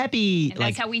 Are you happy? And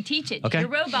that's how we teach it. Okay. Do your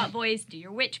robot voice, do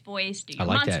your witch voice, do your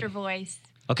like monster that. voice.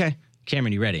 Okay.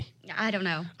 Cameron, you ready? I don't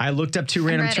know. I looked up two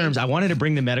random ready. terms. I wanted to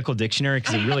bring the medical dictionary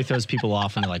because it really throws people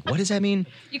off and they're like, what does that mean?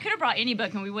 You could have brought any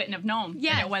book and we wouldn't have known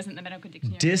Yes. that it wasn't the medical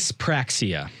dictionary.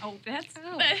 Dyspraxia. Oh, that's...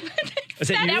 Is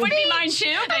that you? That would be mine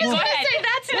too, but go ahead.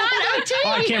 That's not OT.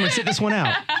 All right, Cameron, sit this one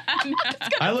out.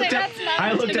 I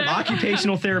looked up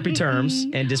occupational therapy terms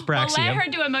and Well, dyspraxia. let her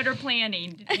do a motor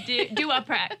planning. Do a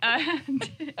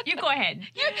you go ahead.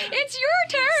 It's your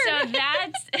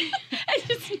turn.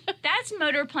 So that's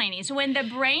motor planning. So when the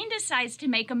brain decides to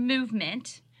make a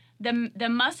movement, the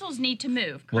muscles need to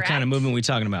move. Correct? What kind of movement are we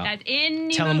talking about? That's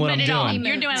any Tell 'em what movement I'm at all. doing.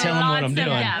 You're doing Tell 'em what lots I'm of doing.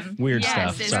 them. Weird yes,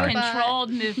 stuff. It's Sorry. controlled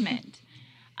movement.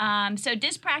 So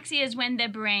dyspraxia is when the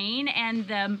brain and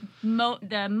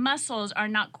the muscles are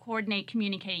not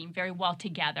communicating very well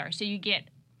together. So you get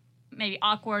maybe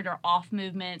awkward or off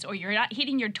movements, or you're not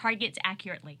hitting your targets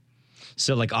accurately.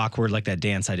 So like awkward, like that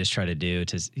dance I just tried to do.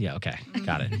 Yeah, okay.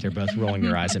 Got it. They're both rolling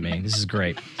their eyes at me. This is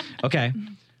great. Okay.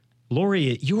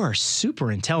 Lori, you are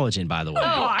super intelligent, by the way.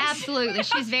 Oh, absolutely.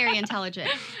 She's very intelligent.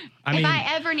 I mean, if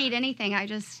I ever need anything, I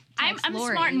just text I'm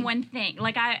Lori. smart in one thing.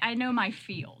 Like I know my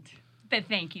field. But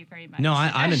thank you very much. no,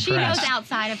 I'm She knows impressed.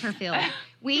 outside of her field.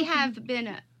 We have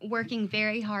been working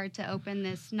very hard to open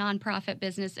this nonprofit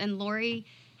business, and Lori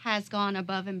has gone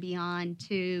above and beyond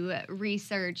to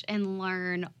research and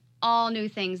learn all new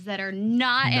things that are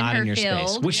not in her your field,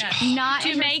 space. Which, not To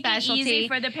in her make it specialty, easy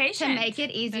for the patient. to make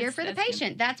it easier for the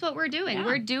patient. That's what we're doing. Yeah.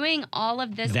 We're doing all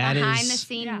of this That behind is- the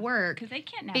scene Yeah, work because they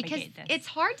can't because navigate this. it's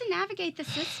hard to navigate the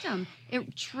system.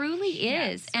 It truly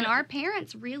is. Yes. And our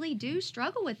parents really do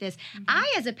struggle with this. Mm-hmm.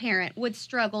 I, as a parent, would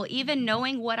struggle, even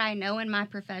knowing what I know in my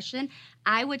profession,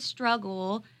 I would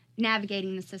struggle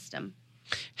navigating the system.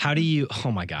 how do you,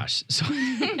 oh my gosh. So,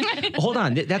 hold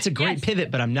on. That's a great Yes.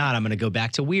 pivot, but I'm not. I'm going to go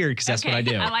back to weird because that's what I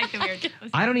do. I like the weird.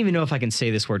 I don't even know if I can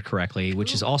say this word correctly,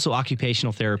 which is also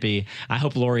occupational therapy. I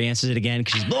hope Lori answers it again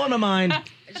because she's blowing my mind.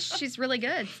 She's really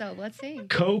good, so let's see.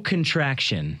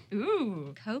 Co-contraction.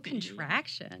 Ooh.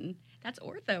 Co-contraction. That's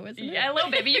ortho, isn't it? Yeah, a little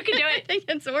bit, but you can do I it. think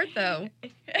it's ortho.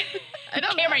 I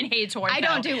don't know. Cameron hates ortho. I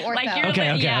don't do ortho. Like you're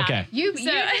Okay, okay, okay. You So-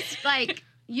 just like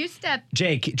you step.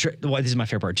 Jay, this is my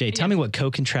favorite part. Jay, tell me what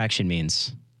co-contraction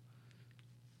means.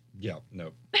 Yeah,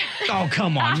 no. Oh,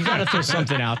 come on. You got to throw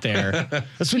something out there.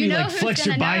 That's when You you, know like who's flex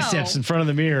your gonna biceps know. in front of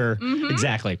the mirror.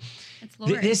 Exactly. It's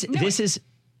Lori.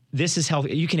 This is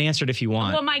healthy. You can answer it if you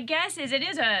want. Well, my guess is it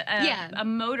is Yeah. a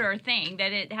motor thing,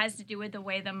 that it has to do with the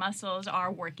way the muscles are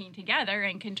working together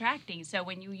and contracting. So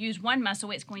when you use one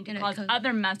muscle, it's going to And it cause goes-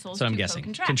 other muscles so I'm to guessing.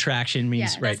 co-contract. Contraction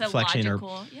means, Yeah. right, That's a flexion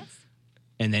logical, yes,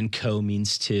 and then co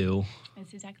means two.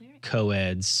 that's exactly right.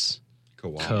 Co-eds,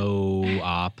 Co-op.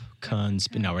 co-op,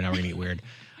 no, we're not going to get weird.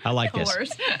 I like this.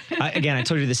 Coerce. Again, I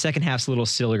told you the second half's a little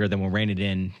sillier, then we'll rein it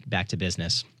in back to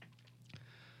business.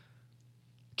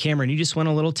 Cameron, you just went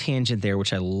a little tangent there,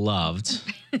 which I loved.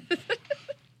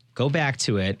 Go back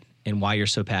to it and why you're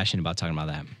so passionate about talking about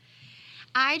that.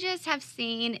 I just have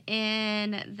seen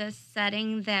in the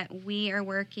setting that we are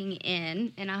working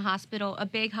in a hospital, a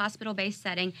big hospital-based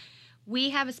setting, we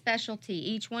have a specialty.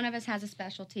 Each one of us has a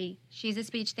specialty. She's a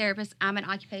speech therapist. I'm an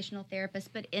occupational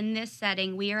therapist. But in this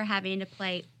setting, we are having to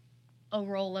play a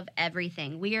role of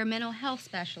everything. We are mental health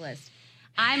specialists.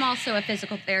 I'm also a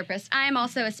physical therapist. I'm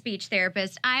also a speech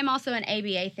therapist. I'm also an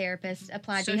ABA therapist,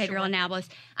 applied Social behavioral worker.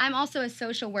 analyst. I'm also a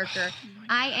social worker.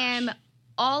 I am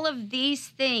all of these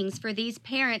things for these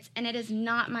parents, and it is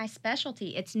not my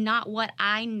specialty. It's not what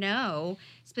I know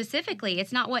specifically.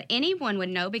 It's not what anyone would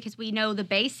know, because we know the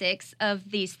basics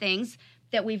of these things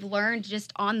that we've learned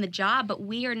just on the job, but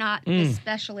we are not the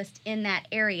specialist in that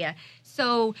area.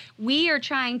 So we are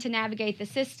trying to navigate the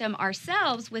system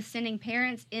ourselves with sending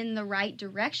parents in the right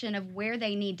direction of where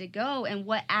they need to go and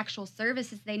what actual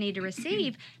services they need to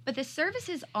receive, but the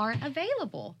services aren't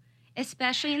available,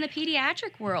 especially in the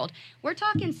pediatric world. We're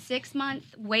talking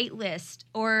 6-month wait list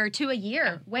or to a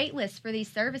year wait list for these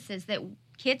services that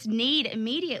kids need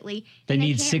immediately. They and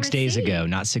need can't 6 days receive. ago,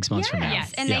 not 6 months from now.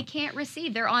 Yes. And Yeah. they can't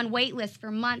receive. They're on wait lists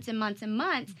for months and months and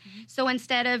months. So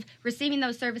instead of receiving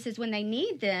those services when they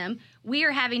need them, we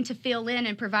are having to fill in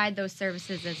and provide those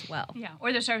services as well. Yeah,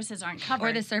 or the services aren't covered.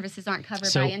 Or the services aren't covered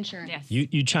So- by insurance. Yes.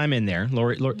 You chime in there,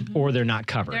 Lori, or they're not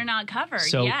covered. They're not covered,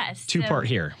 So yes. two-part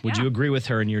here. Would yeah. you agree with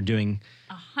her? And you're doing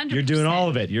 100%. You're doing all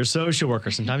of it. You're a social worker.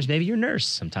 Sometimes maybe you're a nurse.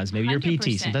 Sometimes maybe you're a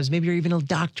PT. 100%. Sometimes maybe you're even a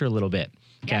doctor a little bit.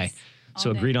 Okay. Yes, all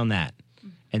So day. agreed on that.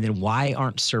 And then why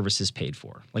aren't services paid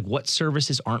for? Like what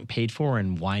services aren't paid for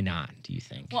and why not, do you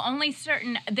think? Well, only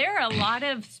certain, there are a lot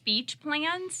of speech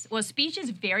plans. Well, speech is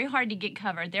very hard to get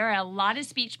covered. There are a lot of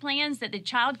speech plans that the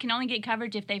child can only get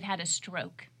covered if they've had a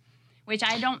stroke, which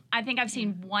I think I've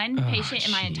seen one patient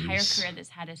in my entire career that's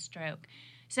had a stroke.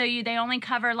 So they only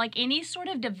cover like any sort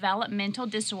of developmental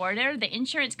disorder. The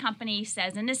insurance company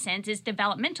says, in a sense, it's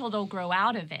developmental, they'll grow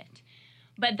out of it.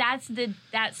 But that's the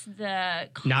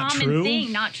common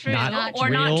thing, not true, Not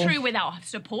true without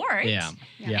support. Yeah.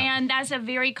 And that's a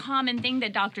very common thing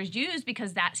that doctors use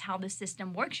because that's how the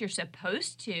system works. You're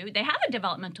supposed to. They have a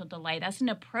developmental delay. That's an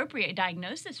appropriate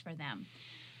diagnosis for them.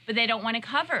 But they don't want to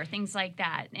cover things like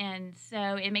that. And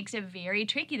so it makes it very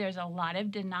tricky. There's a lot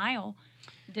of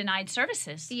denied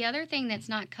services. The other thing that's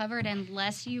not covered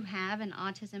unless you have an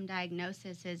autism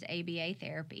diagnosis is ABA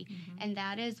therapy. And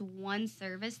that is one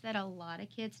service that a lot of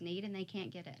kids need and they can't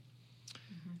get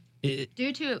it.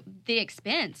 Due to the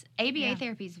expense. ABA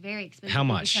therapy is very expensive. How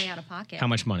much? You pay out of pocket. How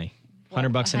much money?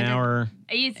 $100 an hour?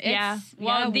 These kids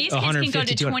can go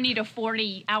to 20 to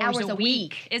 40 hours a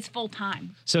week. It's full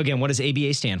time. So again, what does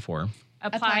ABA stand for?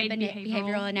 Applied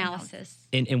behavioral analysis.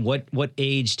 And what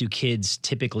age do kids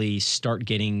typically start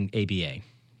getting ABA?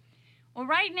 Well,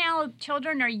 right now,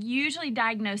 children are usually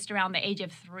diagnosed around the age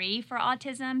of 3 for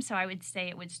autism, so I would say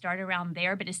it would start around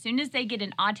there. But as soon as they get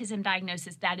an autism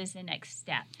diagnosis, that is the next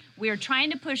step. We are trying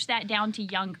to push that down to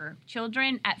younger.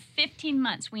 Children at 15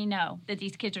 months, we know that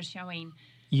these kids are showing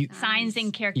signs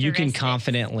and characteristics. You can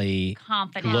confidently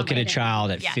look at a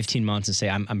child at 15 months and say,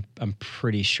 I'm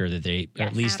pretty sure that they,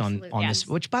 at least on this,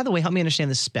 which, by the way, help me understand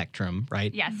the spectrum,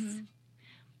 right? Yes.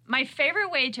 My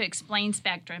favorite way to explain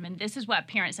spectrum, and this is what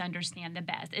parents understand the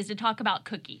best, is to talk about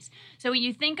cookies. So when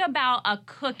you think about a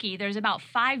cookie, there's about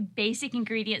 5 basic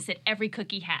ingredients that every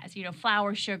cookie has.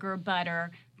 Flour, sugar,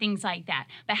 butter, things like that.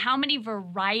 But how many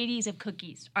varieties of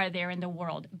cookies are there in the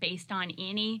world based on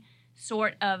any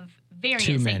sort of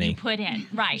variance that you put in?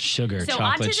 Right. Sugar, so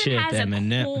chocolate autism chip, has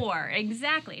M&M. a core.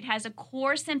 Exactly. It has a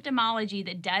core symptomology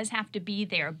that does have to be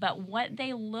there. But what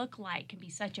they look like can be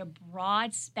such a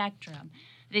broad spectrum.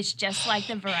 It's just like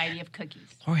the variety of cookies.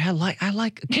 Lori, I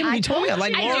like. Kim, you told me I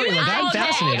like Lori. I'm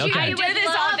fascinated. Okay. I do this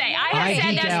all day. I have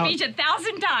said that speech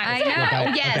 1,000 times. I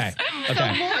know. Yes. Okay.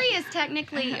 So Lori is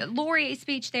technically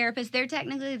speech therapist. They're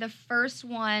technically the first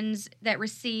ones that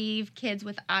receive kids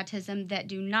with autism that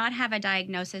do not have a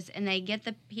diagnosis, and they get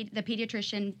the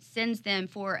pediatrician sends them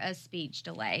for a speech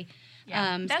delay.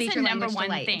 Yeah. That's speech the or number language one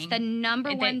delay. thing. It's the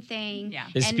number one thing. Yeah.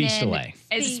 Is speech delay.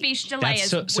 It's a speech delay is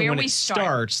so where when we it start.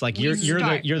 starts, like you're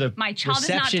the My child is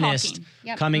not receptionist talking.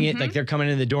 Yep. coming in, like they're coming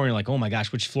in the door and you're like, oh my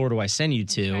gosh, which floor do I send you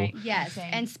to? Right. Yes, Okay.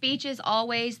 and speech is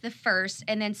always the first,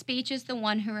 and then speech is the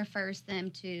one who refers them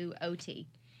to OT.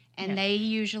 And they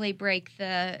usually break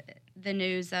the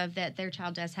news of that their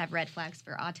child does have red flags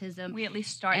for autism. We at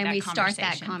least start and that we conversation.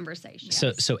 start that conversation.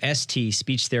 So ST,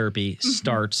 speech therapy,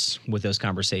 starts with those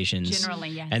conversations. Generally,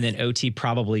 yes. And then OT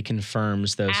probably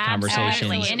confirms those Absolutely.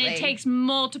 conversations. And it takes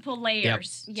multiple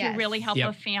layers to Yes. really help Yep.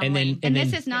 a family. And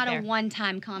this then- is not a there.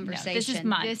 one-time conversation. this is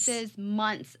months. This is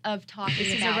months of talking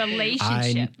This is about a things.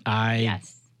 relationship. I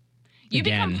You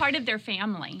again, become part of their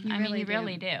family. You I mean, really you do.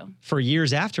 really do. for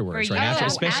years afterwards, For right? years. After, Oh,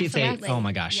 especially if they, absolutely. oh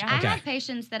my gosh. Yeah. Okay. I have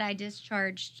patients that I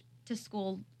discharged to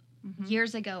school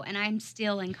years ago, and I'm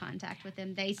still in contact with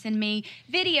them. They send me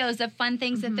videos of fun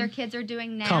things that their kids are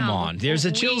doing now. Come on. There's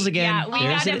the chills again. Yeah, we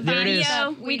There's got a it. There it is. video.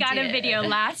 We We got a did. video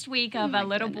last week of my a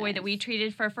little boy that we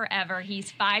treated for forever.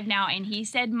 He's 5 now, and he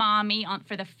said "mommy"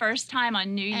 for the first time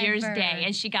on New Year's Ever. Day,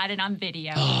 and she got it on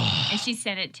video, and she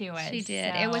sent it to us. She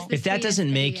did. So- It was the If that sweetest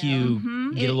doesn't make video.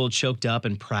 you get a little choked up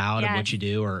and proud of what Yes. you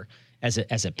do, or as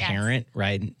a parent,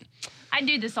 right? I'd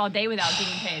do this all day without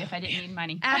getting paid if I didn't need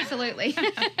money. Absolutely.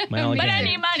 Well, But I again,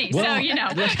 need money, well, so you know.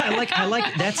 Look, I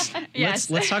like that's. Yes.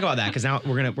 Let's talk about that because now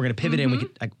we're gonna pivot in. We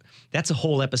could, that's a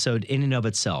whole episode in and of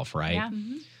itself, right? Yeah.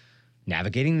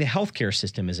 Navigating the healthcare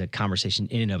system is a conversation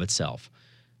in and of itself.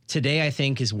 Today, I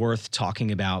think, is worth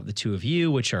talking about the two of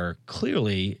you, which are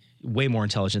clearly way more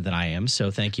intelligent than I am.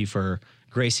 So thank you for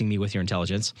gracing me with your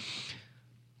intelligence.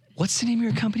 What's the name of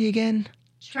your company again?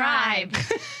 Tribe.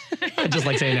 I just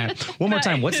like saying that. One more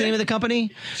time. What's the name of the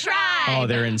company? Tribe. Oh,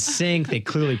 they're in sync. They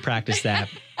clearly practiced that.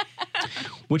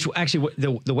 Which actually,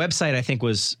 the website I think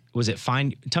was it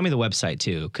Find? Tell me the website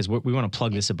too, because we want to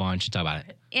plug this a bunch and talk about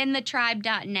it.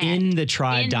 InTheTribe.net.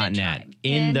 InTheTribe.net.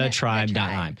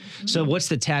 InTheTribe.net. So what's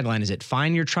the tagline? Is it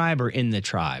Find Your Tribe or In the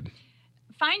Tribe?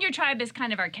 Find your tribe is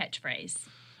kind of our catchphrase.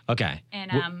 Okay.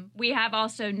 And we have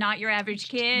also Not Your Average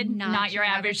Kid, Not Your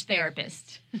Average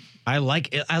Therapist. I like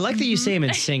that you say them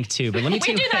in sync too, but let me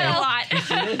tell We you do that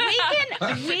a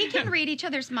lot. We can read each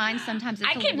other's minds sometimes. It's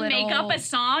I can make up a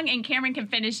song and Cameron can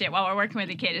finish it while we're working with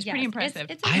a kid. It's pretty impressive.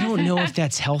 It's I don't know if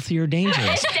that's healthy or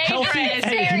dangerous. It's Healthy, dangerous.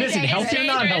 hey, Very listen, healthy or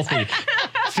not dangerous.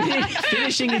 healthy.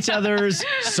 Finishing each other's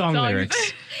song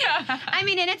lyrics. I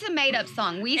mean, and it's a made-up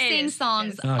song. We sing is.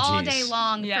 songs Oh, all geez. day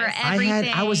long Yes. for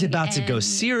everything. I was about to go and-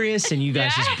 serious, and you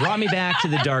guys just brought me back to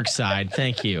the dark side.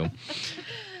 Thank you.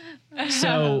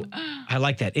 So I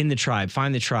like that. In the tribe,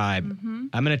 find the tribe. Mm-hmm.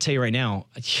 I'm going to tell you right now,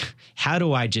 how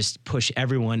do I just push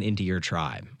everyone into your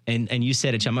tribe? And you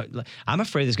said it, I'm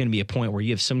afraid there's going to be a point where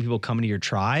you have some people coming to your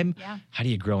tribe. Yeah. How do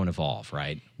you grow and evolve,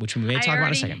 right? Which we may talk about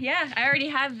in a second. Yeah, I already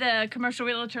have the commercial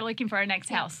realtor looking for our next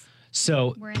house.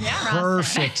 So We're in the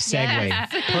perfect segue.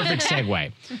 Perfect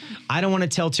segue. I don't want to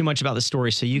tell too much about the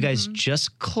story. So you guys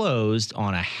just closed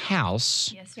on a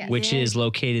house, Yes, Yes. which did. is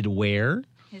located where?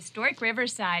 Historic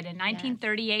Riverside, a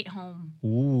 1938 home.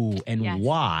 Ooh, and Yes.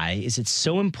 why is it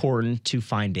so important to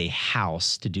find a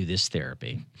house to do this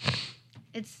therapy?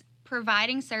 It's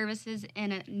providing services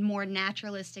in a more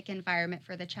naturalistic environment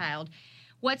for the child.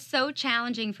 What's so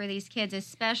challenging for these kids,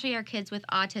 especially our kids with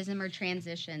autism or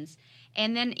transitions,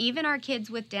 and then even our kids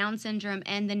with Down syndrome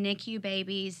and the NICU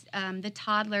babies, the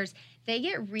toddlers, they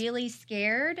get really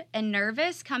scared and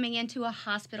nervous coming into a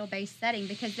hospital-based setting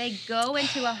because they go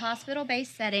into a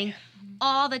hospital-based setting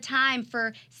all the time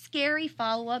for scary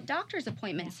follow-up doctor's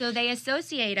appointments. So they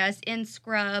associate us in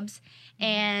scrubs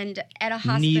and at a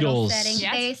hospital Needles, setting.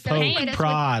 Yes. They Poke, associate us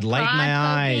prod, with light prod, my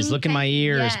eyes, poking, look in my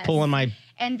ears, yes. pulling my...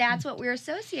 And that's what we're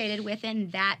associated with in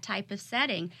that type of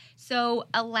setting. So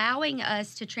allowing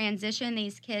us to transition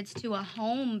these kids to a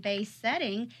home-based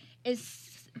setting is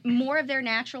more of their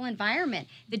natural environment.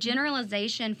 The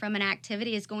generalization from an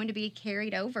activity is going to be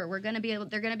carried over. They're going to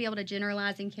be able to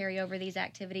generalize and carry over these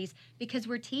activities because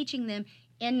we're teaching them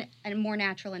in a more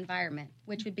natural environment,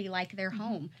 which would be like their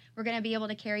home. We're going to be able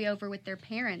to carry over with their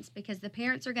parents because the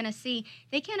parents are going to see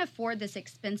they can't afford this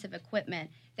expensive equipment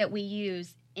that we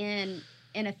use in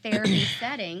a therapy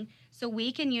setting. So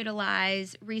we can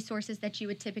utilize resources that you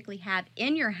would typically have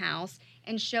in your house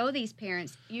and show these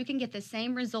parents you can get the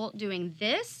same result doing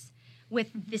this with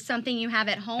something you have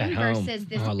at home versus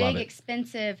this Oh, I love big, it.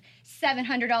 expensive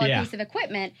 $700 Yeah. piece of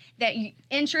equipment that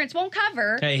insurance won't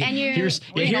cover. Hey, and you here's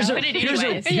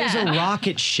a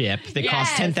rocket ship that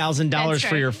costs Yes, $10,000 that's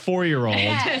for right. your 4-year-old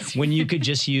Yes. when you could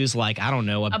just use a bed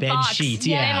box. sheet.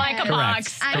 Yeah, Yeah, like a correct.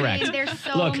 box. I correct. mean, there's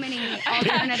so Look, many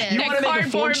alternatives. You want to make a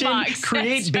cardboard fortune? box.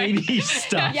 Create That's right. baby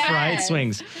stuff, Yes. right?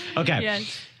 Swings. Okay.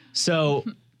 Yes. So,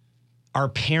 are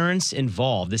parents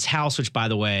involved? This house, which by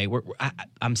the way,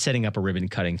 I'm setting up a ribbon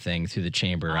cutting thing through the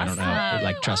chamber. I don't know.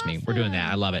 Awesome. Trust me, we're doing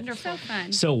that. I love it. So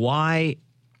fun. So why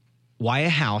a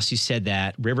house? You said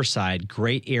that Riverside,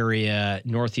 great area,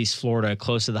 Northeast Florida,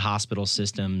 close to the hospital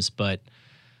systems. But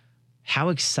how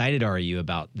excited are you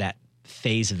about that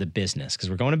phase of the business? Because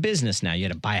we're going to business now. You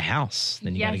got to buy a house,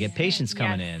 then you got to Yes. get patients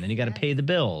coming Yes. in, then you got to pay the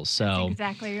bills. So That's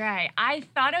exactly right. I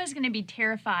thought I was going to be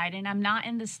terrified, and I'm not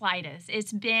in the slightest.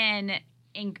 It's been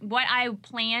what I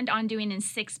planned on doing in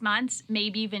 6 months,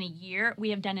 maybe even a year, we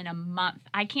have done in a month.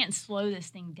 I can't slow this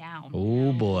thing down.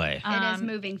 oh boy. It is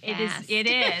moving fast. It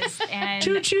is. And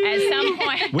Choo-choo. at some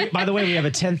point, By the way, we have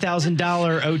a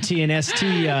 $10,000 OT and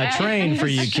ST train for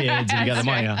you kids. If you got the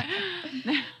money.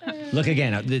 Look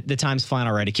again, the time's flying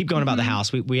already. Keep going about the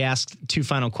house. We asked 2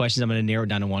 final questions. I'm going to narrow it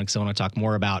down to 1 because I want to talk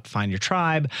more about Find Your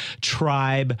Tribe,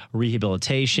 Tribe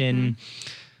Rehabilitation.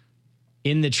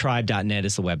 InTheTribe.net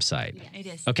is the website. it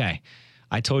is. Okay.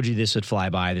 I told you this would fly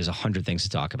by. There's 100 things to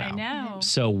talk about. I know.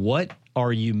 So what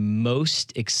are you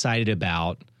most excited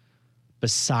about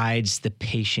besides the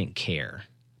patient care?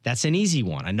 That's an easy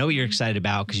one. I know what you're excited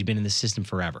about because you've been in the system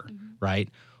forever, right?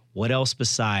 What else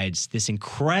besides this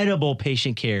incredible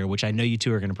patient care, which I know you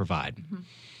two are going to provide?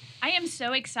 I am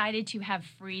so excited to have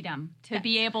freedom, to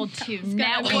be able to Gonna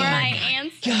network. be my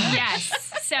answer.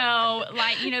 Yes. So,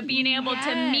 being able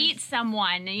to meet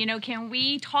someone, can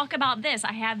we talk about this?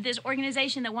 I have this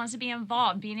organization that wants to be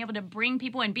involved, being able to bring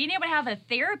people in, being able to have a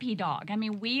therapy dog. I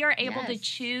mean, we are able to Yes.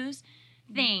 choose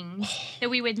things that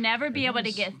we would never be able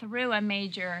to get through a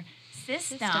major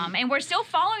system. And we're still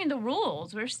following the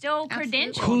rules. We're still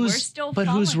Absolutely. credentialed. We're still But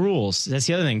following. whose rules? That's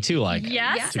the other thing too.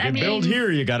 Yes. to get billed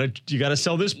here, you gotta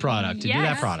sell this product to do that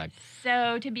Yes. product.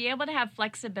 So to be able to have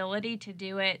flexibility to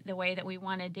do it the way that we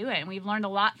want to do it, and we've learned a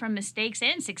lot from mistakes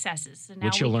and successes. So now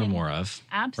Which we you'll learn can- more of,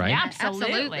 Absolutely. right?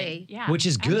 Absolutely. Yeah. Which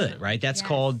is good, absolutely. right? That's Yes.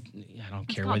 called, I don't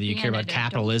care called whether you care being about an adult.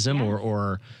 capitalism Yes.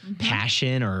 or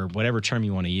passion or whatever term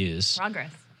you want to use.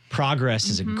 Progress. Progress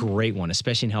is a great one,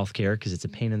 especially in healthcare because it's a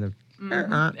pain in the.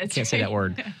 Can't say that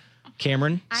word.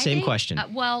 Cameran, same question.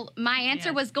 Well, my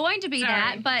answer was going to be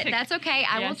that, but that's okay.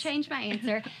 I will change my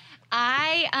answer.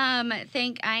 I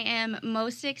think I am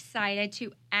most excited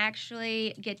to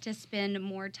actually get to spend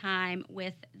more time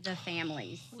with the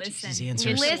families.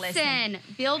 Listen,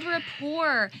 build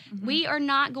rapport. We are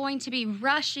not going to be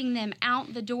rushing them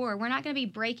out the door. We're not going to be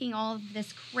breaking all of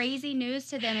this crazy news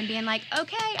to them and being like,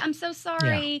 okay, I'm so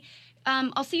sorry. Yeah.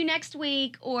 I'll see you next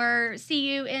week or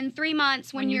see you in 3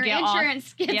 months when your get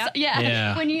insurance off. gets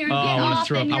Yeah. when you get I off.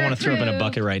 want to throw up in a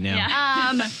bucket right now.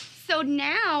 Yeah. So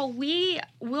now we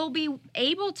will be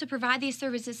able to provide these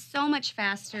services so much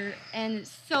faster and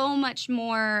so much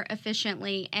more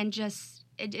efficiently, and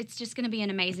it's just going to be an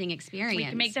amazing experience. We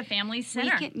can make the family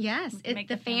center.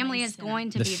 The family is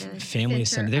going to be the family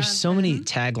center. There's so many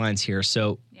taglines here.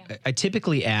 So I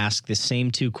typically ask the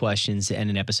same 2 questions to end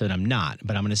an episode. I'm not,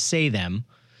 but I'm going to say them.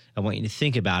 I want you to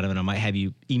think about them, and I might have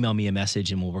you email me a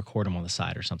message, and we'll record them on the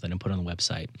side or something and put it on the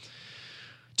website.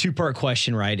 2-part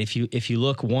question, right? If you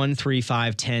look 1, 3,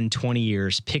 5, 10, 20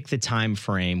 years, pick the time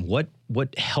frame. What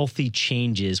healthy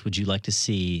changes would you like to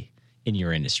see in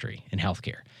your industry, in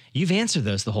healthcare? You've answered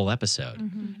those the whole episode,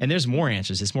 and there's more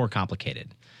answers. It's more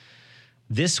complicated.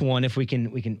 This one, if we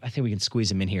can, I think we can squeeze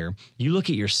them in here. You look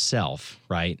at yourself,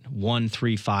 right? 1,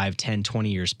 3, 5, 10, 20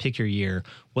 years. Pick your year.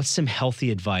 What's some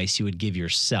healthy advice you would give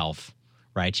yourself,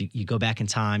 right? You go back in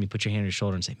time. You put your hand on your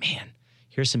shoulder and say, "Man,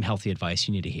 here's some healthy advice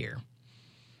you need to hear."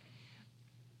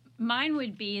 Mine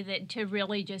would be that to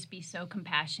really just be so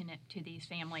compassionate to these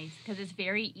families, because it's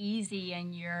very easy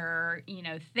in your,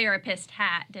 therapist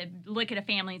hat to look at a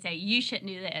family and say, you shouldn't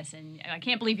do this, and I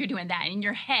can't believe you're doing that. And in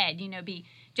your head, be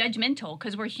judgmental,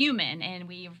 because we're human and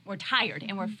we're tired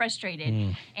and we're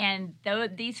frustrated. And though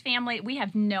these families, we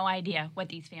have no idea what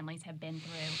these families have been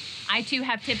through. I too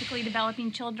have typically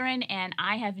developing children, and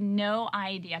I have no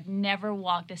idea. I've never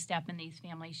walked a step in these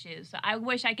families' shoes. So I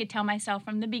wish I could tell myself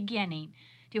from the beginning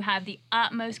to have the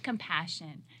utmost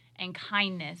compassion and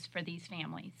kindness for these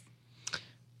families.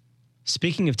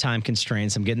 Speaking of time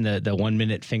constraints, I'm getting the 1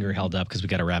 minute finger held up because we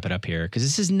got to wrap it up here, because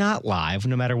this is not live,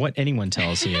 no matter what anyone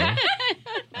tells you.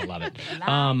 I love it.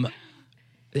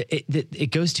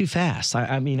 It goes too fast.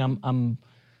 I want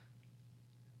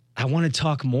to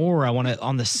talk more. I want to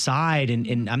on the side,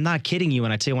 and I'm not kidding you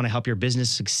when I tell you I want to help your business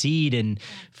succeed and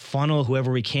funnel whoever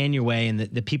we can your way. And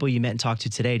the people you met and talked to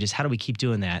today, just how do we keep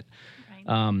doing that?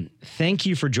 Thank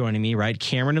you for joining me, right?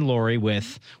 Cameran and Lori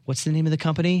with, what's the name of the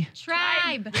company?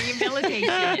 Tribe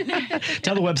Rehabilitation.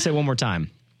 Tell the website one more time.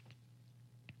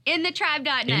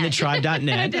 InTheTribe.net.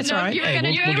 InTheTribe.net. That's all right. We'll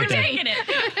get there. taking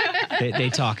it. They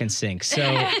talk and sync.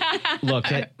 So, look.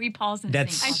 We pause and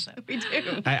sync also. We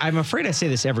do. I'm afraid I say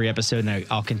this every episode, and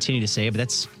I'll continue to say it, but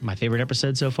that's my favorite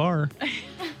episode so far.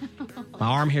 My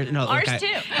arm here. No, Ours look, too.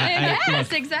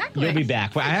 Yes, exactly. You'll be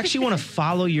back. Well, I actually want to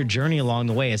follow your journey along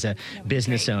the way as a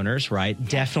business owners, right?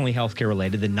 Definitely healthcare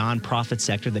related, the nonprofit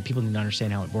sector that people need to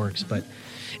understand how it works. But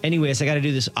anyways, I got to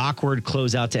do this awkward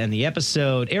closeout to end the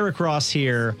episode. Eric Ross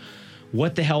here.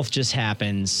 What the Health Just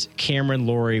Happens. Cameran,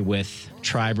 Lori with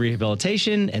Tribe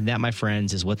Rehabilitation. And that, my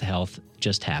friends, is What the Health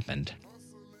Just Happened.